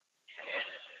anything.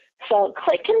 So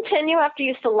click continue after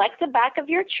you select the back of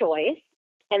your choice,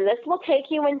 and this will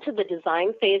take you into the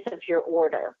design phase of your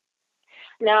order.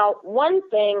 Now, one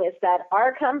thing is that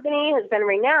our company has been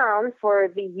renowned for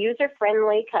the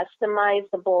user-friendly,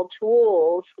 customizable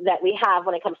tools that we have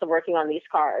when it comes to working on these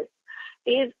cards.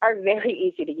 These are very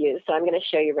easy to use, so I'm going to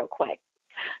show you real quick.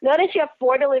 Notice you have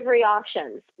 4 delivery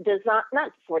options.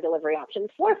 Not 4 delivery options,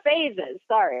 4 phases,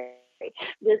 sorry.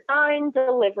 Design,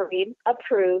 delivery,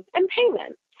 approved, and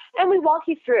payment. And we walk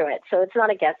you through it, so it's not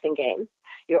a guessing game.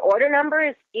 Your order number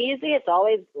is easy. It's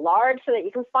always large so that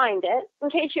you can find it. In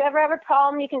case you ever have a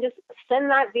problem, you can just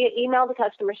send that via email to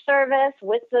customer service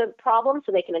with the problem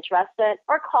so they can address it,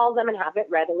 or call them and have it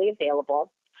readily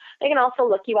available. They can also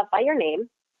look you up by your name.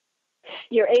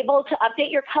 You're able to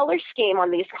update your color scheme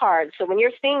on these cards. So when you're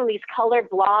seeing these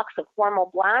colored blocks of formal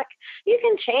black, you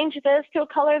can change this to a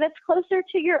color that's closer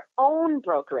to your own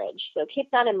brokerage. So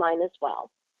keep that in mind as well.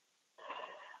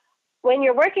 When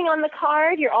you're working on the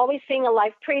card, you're always seeing a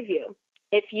live preview.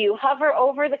 If you hover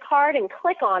over the card and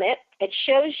click on it, it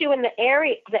shows you in the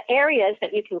areas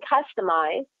that you can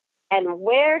customize and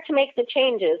where to make the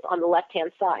changes on the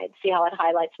left-hand side. See how it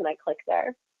highlights when I click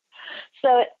there?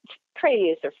 So it's pretty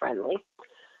user-friendly.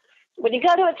 When you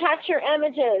go to attach your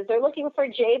images, they're looking for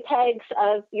JPEGs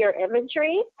of your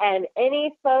imagery, and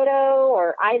any photo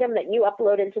or item that you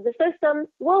upload into the system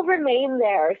will remain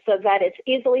there so that it's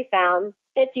easily found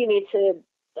if you need to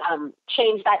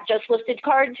change that just listed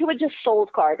card to a just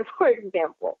sold card, for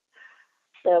example.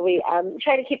 So we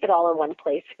try to keep it all in one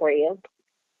place for you.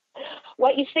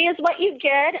 What you see is what you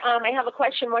get. I have a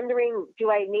question wondering,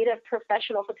 do I need a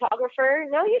professional photographer?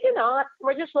 No, you do not.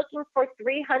 We're just looking for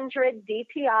 300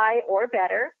 DPI or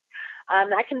better.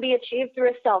 That can be achieved through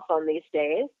a cell phone these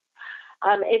days.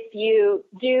 If you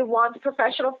do want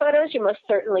professional photos, you most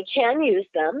certainly can use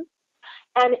them.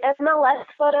 And MLS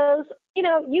photos, you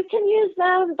know, you can use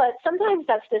them, but sometimes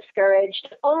that's discouraged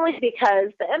only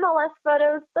because the MLS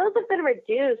photos, those have been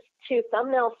reduced to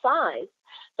thumbnail size.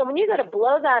 So when you go to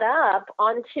blow that up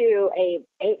onto a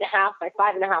 8.5 by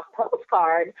 5.5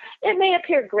 postcard, it may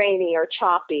appear grainy or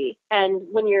choppy. And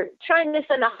when you're trying to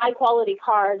send a high quality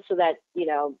card so that, you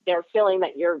know, they're feeling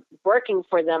that you're working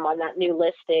for them on that new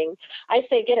listing, I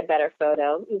say get a better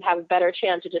photo. You have a better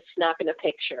chance of just snapping a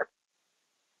picture.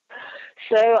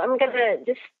 So I'm going to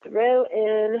just throw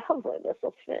in, hopefully this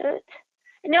will fit.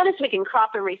 And notice we can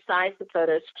crop and resize the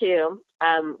photos too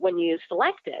when you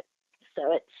select it.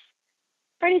 So it's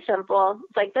pretty simple.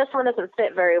 It's like this one doesn't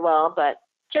fit very well, but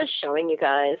just showing you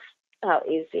guys how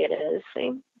easy it is.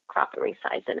 See, crop and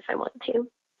resize it if I want to.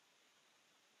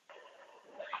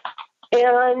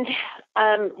 And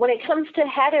When it comes to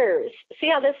headers, see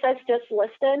how this says just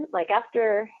listed? Like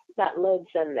after that loads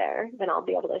in there, then I'll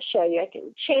be able to show you. I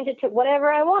can change it to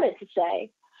whatever I want it to say.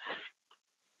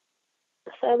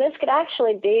 So this could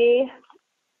actually be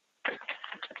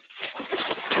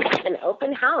an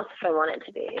open house if I want it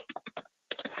to be.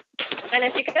 And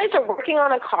if you guys are working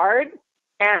on a card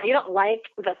and you don't like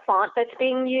the font that's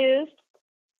being used,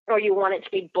 or you want it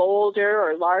to be bolder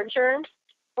or larger,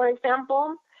 for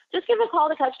example, just give a call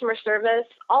to customer service.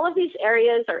 All of these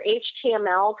areas are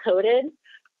HTML coded,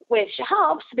 which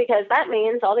helps because that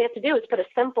means all they have to do is put a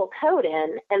simple code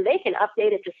in and they can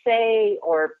update it to say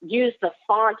or use the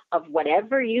font of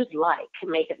whatever you'd like.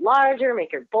 Make it larger,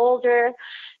 make it bolder,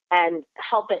 and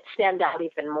help it stand out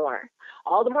even more.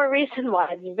 All the more reason why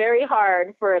it's very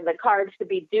hard for the cards to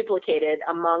be duplicated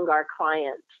among our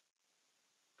clients.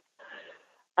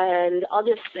 And I'll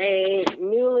just say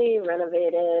newly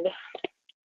renovated.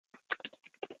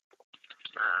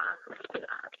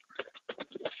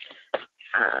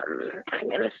 I'm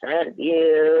going to set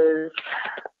views,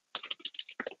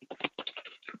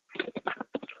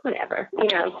 whatever,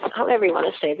 however you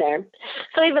want to say there.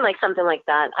 So even like something like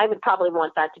that, I would probably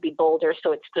want that to be bolder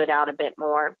so it stood out a bit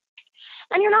more.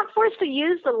 And you're not forced to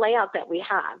use the layout that we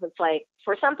have. It's like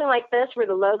for something like this where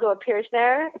the logo appears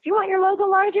there, if you want your logo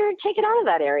larger, take it out of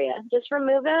that area. Just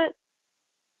remove it.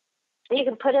 You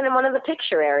can put it in one of the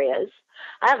picture areas.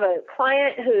 I have a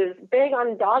client who's big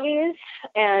on doggies,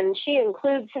 and she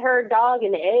includes her dog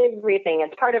in everything.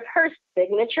 It's part of her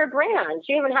signature brand.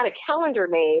 She even had a calendar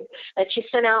made that she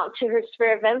sent out to her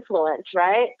sphere of influence,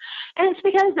 right? And it's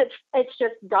because it's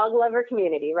just dog lover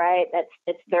community, right?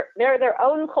 They're their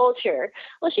own culture.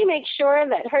 Well, she makes sure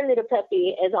that her little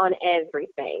puppy is on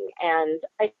everything. And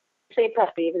I say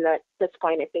puppy, even though at this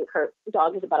point I think her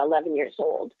dog is about 11 years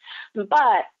old.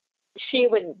 But she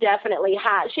would definitely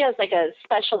she has like a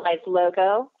specialized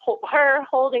logo, her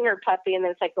holding her puppy, and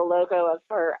then it's like the logo of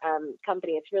her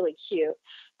company. It's really cute.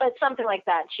 But something like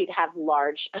that she'd have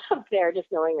large up there, just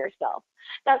knowing herself.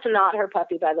 That's not her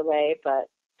puppy, by the way, but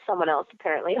someone else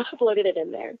apparently uploaded it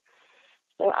in there.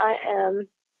 So I'm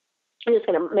just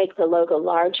going to make the logo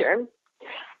larger.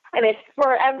 And if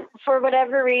for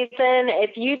whatever reason,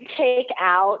 if you take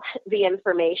out the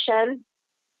information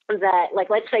that, like,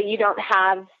 let's say you don't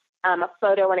have a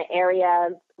photo in an area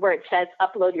where it says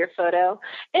upload your photo,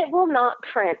 it will not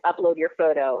print upload your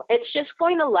photo. It's just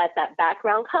going to let that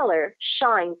background color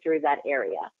shine through that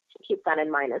area. So keep that in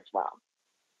mind as well.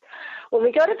 When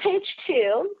we go to page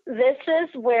 2, this is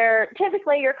where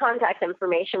typically your contact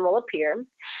information will appear.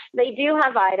 They do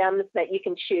have items that you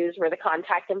can choose where the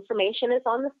contact information is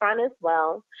on the front as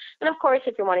well. And of course,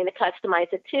 if you're wanting to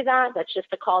customize it to that, that's just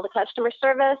a call to customer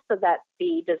service so that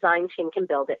the design team can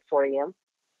build it for you.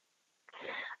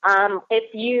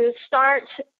 If you start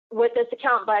with this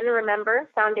account button, remember,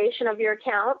 foundation of your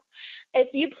account, if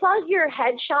you plug your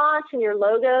headshots and your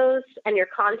logos and your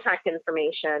contact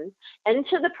information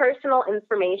into the personal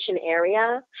information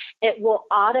area, it will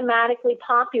automatically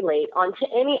populate onto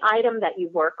any item that you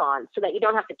work on so that you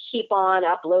don't have to keep on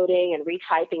uploading and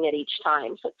retyping it each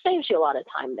time. So it saves you a lot of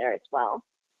time there as well.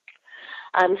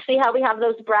 See how we have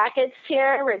those brackets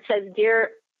here where it says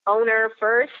Dear Owner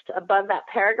first above that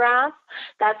paragraph?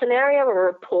 That's an area where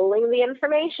we're pulling the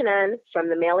information in from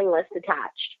the mailing list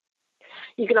attached.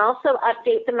 You can also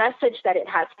update the message that it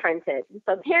has printed.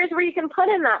 So here's where you can put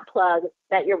in that plug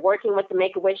that you're working with the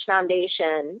Make-A-Wish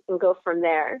Foundation and go from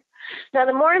there. Now,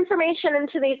 the more information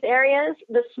into these areas,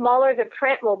 the smaller the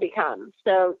print will become.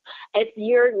 So if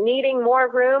you're needing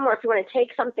more room or if you want to take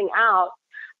something out,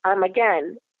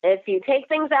 again, if you take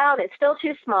things out, it's still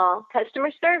too small,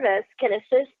 customer service can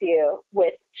assist you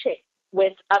with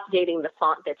updating the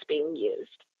font that's being used.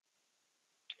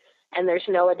 And there's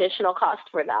no additional cost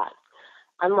for that,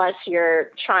 unless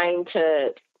you're trying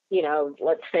to,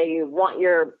 let's say you want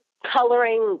your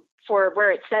coloring for where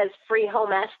it says free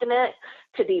home estimate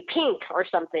to be pink or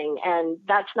something, and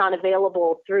that's not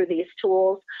available through these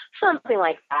tools. Something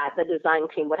like that, the design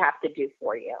team would have to do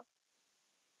for you.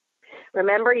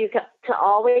 Remember, to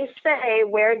always say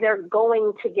where they're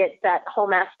going to get that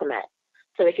home estimate.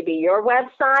 So it could be your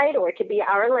website or it could be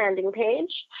our landing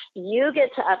page. You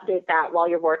get to update that while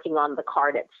you're working on the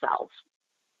card itself.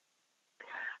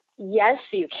 Yes,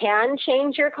 you can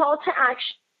change your call to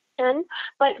action,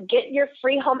 but get your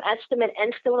free home estimate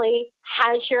instantly.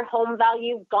 Has your home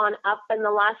value gone up in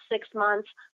the last 6 months?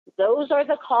 Those are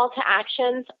the call to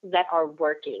actions that are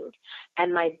working.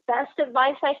 And my best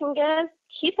advice I can give,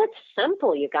 keep it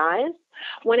simple, you guys.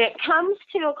 When it comes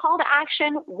to a call to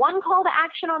action, one call to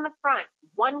action on the front,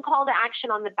 one call to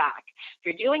action on the back. If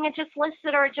you're doing it just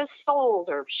listed or just sold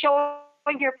or show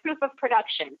or your proof of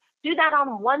production. Do that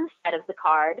on one side of the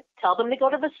card. Tell them to go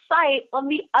to the site on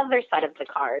the other side of the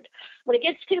card. When it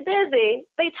gets too busy,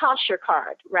 they toss your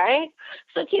card, right?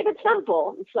 So keep it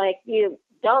simple. It's like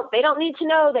they don't need to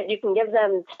know that you can give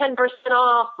them 10%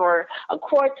 off or a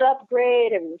quartz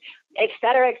upgrade and et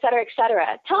cetera, et cetera, et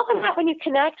cetera. Tell them that when you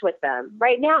connect with them.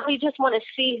 Right now, we just want to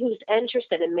see who's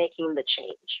interested in making the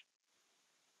change.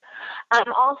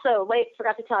 Also,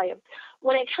 forgot to tell you,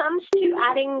 when it comes to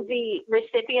adding the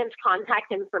recipient's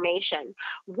contact information,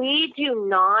 we do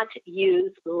not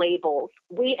use labels.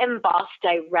 We emboss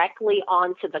directly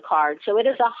onto the card, so it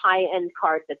is a high-end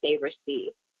card that they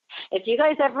receive. If you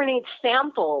guys ever need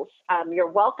samples, you're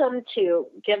welcome to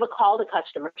give a call to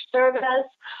customer service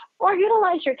or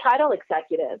utilize your title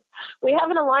executive. We have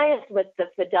an alliance with the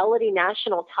Fidelity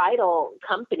National Title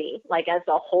Company, like as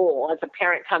a whole, as a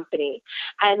parent company.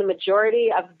 And the majority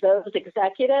of those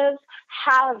executives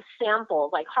have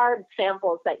samples, like hard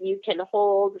samples that you can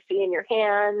hold, see in your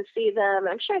hand, see them.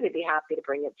 I'm sure they'd be happy to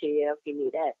bring it to you if you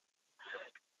need it.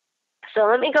 So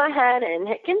let me go ahead and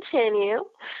hit continue.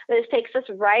 This takes us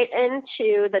right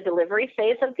into the delivery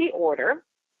phase of the order.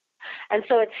 And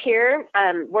so it's here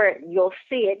where you'll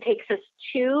see it takes us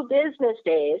 2 business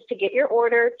days to get your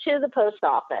order to the post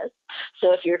office.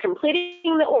 So if you're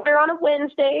completing the order on a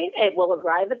Wednesday, it will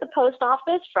arrive at the post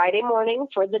office Friday morning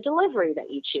for the delivery that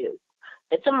you choose.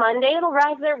 If it's a Monday, it'll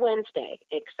arrive there Wednesday,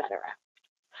 etc.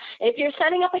 If you're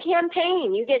setting up a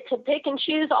campaign, you get to pick and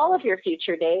choose all of your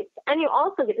future dates, and you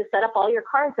also get to set up all your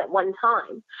cards at one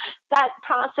time. That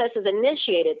process is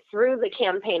initiated through the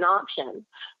campaign option.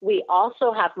 We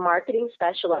also have marketing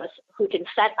specialists who can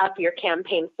set up your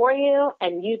campaign for you,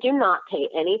 and you do not pay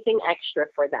anything extra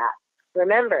for that.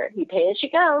 Remember, you pay as you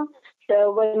go.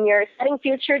 So when you're setting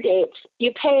future dates,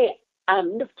 you pay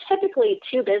typically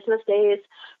 2 business days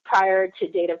prior to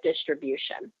date of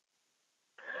distribution.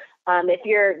 If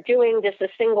you're doing just a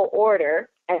single order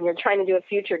and you're trying to do a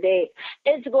future date,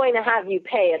 it's going to have you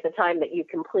pay at the time that you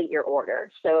complete your order.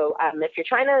 So if you're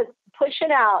trying to push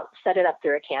it out, set it up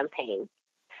through a campaign.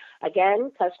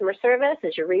 Again, customer service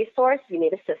is your resource. You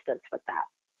need assistance with that.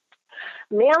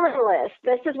 Mailing list.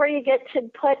 This is where you get to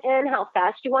put in how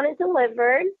fast you want it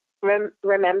delivered.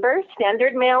 Remember,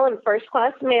 standard mail and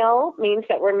first-class mail means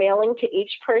that we're mailing to each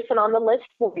person on the list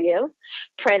for you.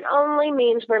 Print only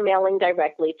means we're mailing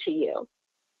directly to you.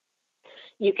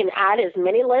 You can add as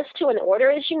many lists to an order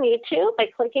as you need to by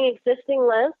clicking existing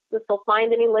lists. This will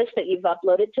find any list that you've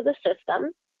uploaded to the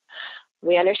system.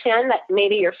 We understand that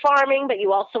maybe you're farming, but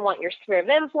you also want your sphere of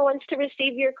influence to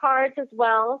receive your cards as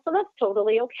well, so that's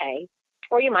totally okay.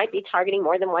 Or you might be targeting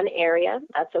more than one area.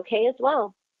 That's okay as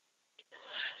well.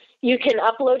 You can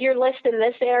upload your list in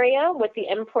this area with the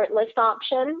import list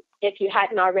option if you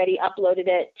hadn't already uploaded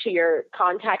it to your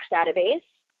contacts database.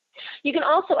 You can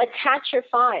also attach your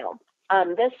file.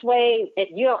 This way,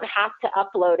 you don't have to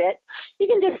upload it. You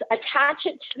can just attach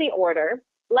it to the order,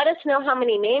 let us know how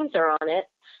many names are on it,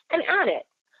 and add it.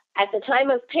 At the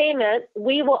time of payment,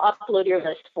 we will upload your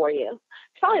list for you.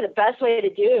 It's probably the best way to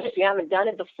do it if you haven't done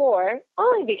it before,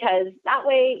 only because that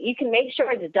way you can make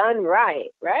sure it's done right?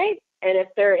 And if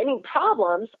there are any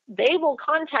problems, they will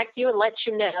contact you and let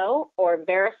you know or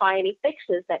verify any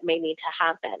fixes that may need to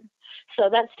happen. So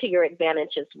that's to your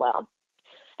advantage as well.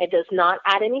 It does not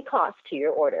add any cost to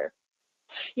your order.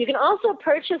 You can also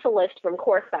purchase a list from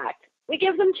Corefact. We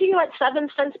give them to you at 7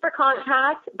 cents per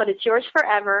contact, but it's yours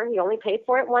forever. You only pay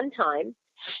for it one time.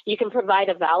 You can provide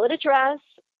a valid address.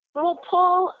 We'll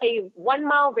pull a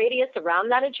 1-mile radius around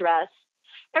that address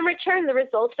and return the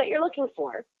results that you're looking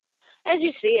for. As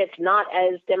you see, it's not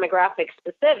as demographic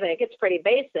specific. It's pretty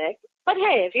basic. But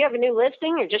hey, if you have a new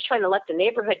listing, you're just trying to let the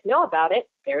neighborhood know about it,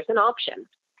 there's an option.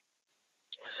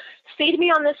 Feed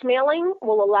Me on this mailing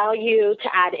will allow you to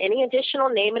add any additional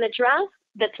name and address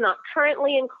that's not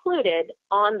currently included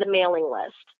on the mailing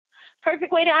list.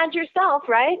 Perfect way to add yourself,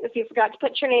 right? If you forgot to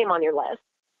put your name on your list.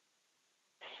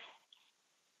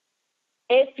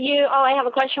 I have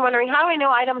a question wondering, how do I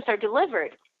know items are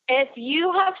delivered? If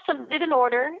you have submitted an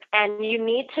order and you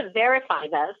need to verify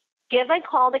this, give a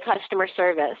call to customer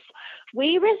service.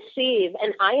 We receive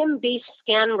an IMB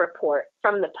scan report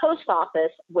from the post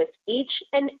office with each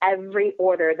and every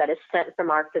order that is sent from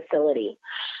our facility.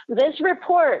 This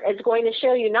report is going to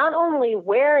show you not only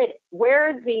where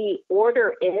the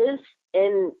order is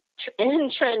in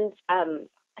trends,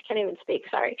 I can't even speak,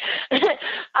 sorry.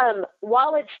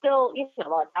 While it's still,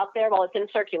 while it's out there, while it's in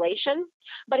circulation,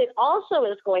 but it also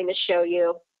is going to show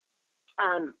you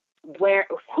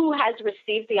who has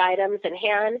received the items in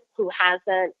hand, who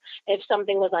hasn't, if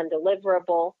something was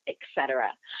undeliverable,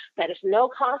 etc. That is no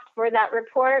cost for that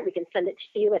report. We can send it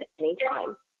to you at any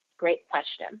time. Great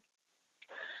question.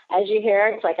 As you hear,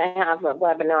 it's like I have a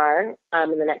webinar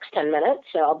in the next 10 minutes,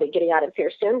 so I'll be getting out of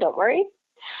here soon, don't worry.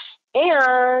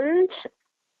 And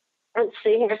let's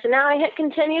see here. So now I hit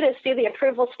continue to see the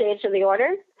approval stage of the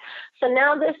order. So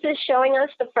now this is showing us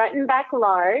the front and back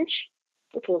large.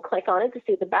 You can click on it to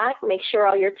see the back. Make sure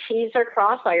all your T's are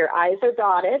crossed, all your I's are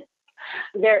dotted.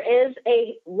 There is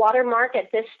a watermark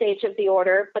at this stage of the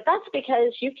order, but that's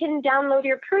because you can download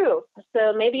your proof.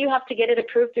 So maybe you have to get it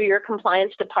approved through your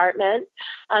compliance department.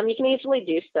 You can easily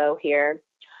do so here.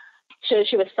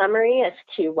 Shows you a summary as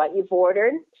to what you've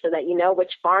ordered so that you know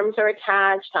which farms are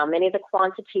attached, how many the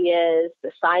quantity is,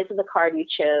 the size of the card you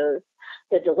chose,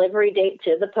 the delivery date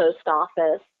to the post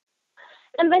office,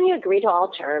 and then you agree to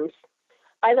all terms.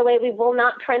 By the way, we will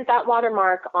not print that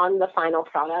watermark on the final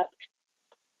product.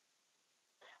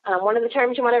 One of the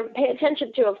terms you want to pay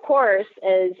attention to, of course,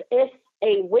 is if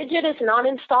a widget is not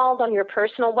installed on your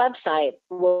personal website,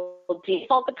 we'll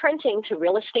default the printing to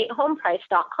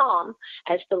realestatehomeprice.com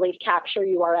as the lead capture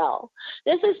URL.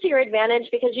 This is to your advantage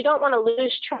because you don't want to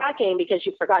lose tracking because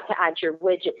you forgot to add your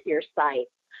widget to your site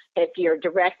if you're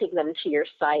directing them to your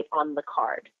site on the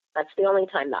card. That's the only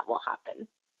time that will happen.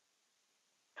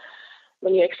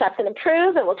 When you accept and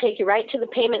approve, it will take you right to the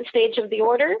payment stage of the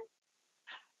order.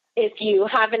 If you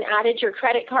haven't added your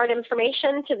credit card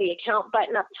information to the account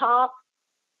button up top,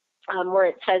 where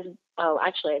it says, oh,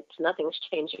 actually, nothing's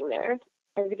changing there.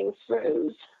 Everything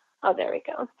froze. Oh, there we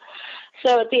go.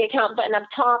 So at the account button up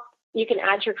top, you can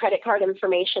add your credit card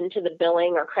information to the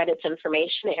billing or credits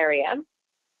information area.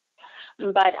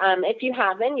 But if you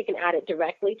haven't, you can add it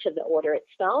directly to the order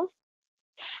itself.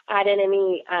 Add in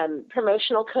any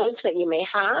promotional codes that you may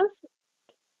have.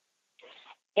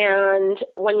 And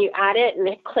when you add it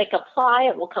and click apply,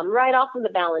 it will come right off of the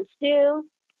balance due,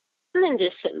 and then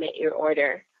just submit your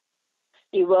order.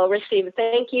 You will receive a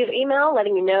thank you email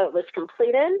letting you know it was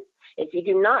completed. If you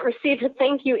do not receive a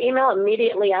thank you email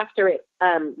immediately after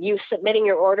you submitting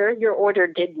your order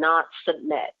did not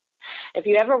submit. If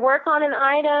you ever work on an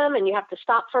item and you have to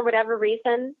stop for whatever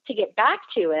reason, to get back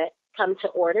to it, come to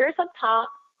orders up top,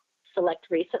 select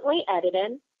recently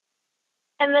edited,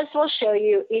 and this will show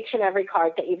you each and every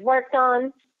card that you've worked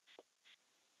on.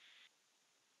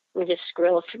 We just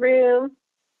scroll through.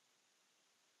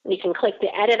 You can click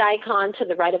the edit icon to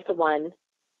the right of the one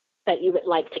that you would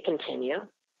like to continue,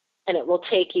 and it will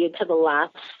take you to the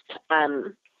last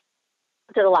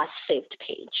saved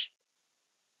page.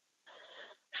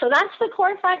 So that's the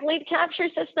Corefact lead capture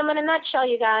system in a nutshell,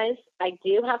 you guys. I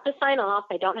do have to sign off.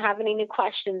 I don't have any new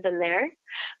questions in there,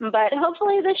 but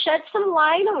hopefully this sheds some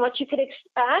light on what you could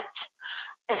expect,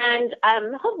 and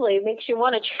hopefully it makes you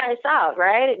want to try us out,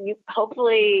 right?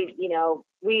 Hopefully,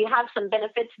 we have some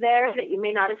benefits there that you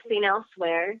may not have seen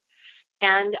elsewhere.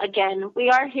 And again,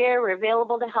 we are here. We're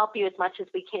available to help you as much as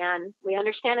we can. We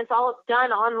understand it's all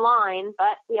done online,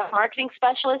 but we have marketing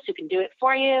specialists who can do it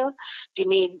for you. If you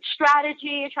need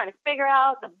strategy, you're trying to figure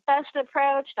out the best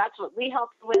approach, that's what we help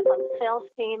you with on the sales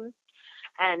team.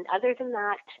 And other than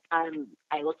that,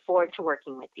 I look forward to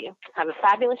working with you. Have a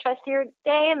fabulous rest of your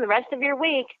day and the rest of your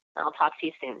week. I'll talk to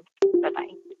you soon.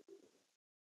 Bye-bye.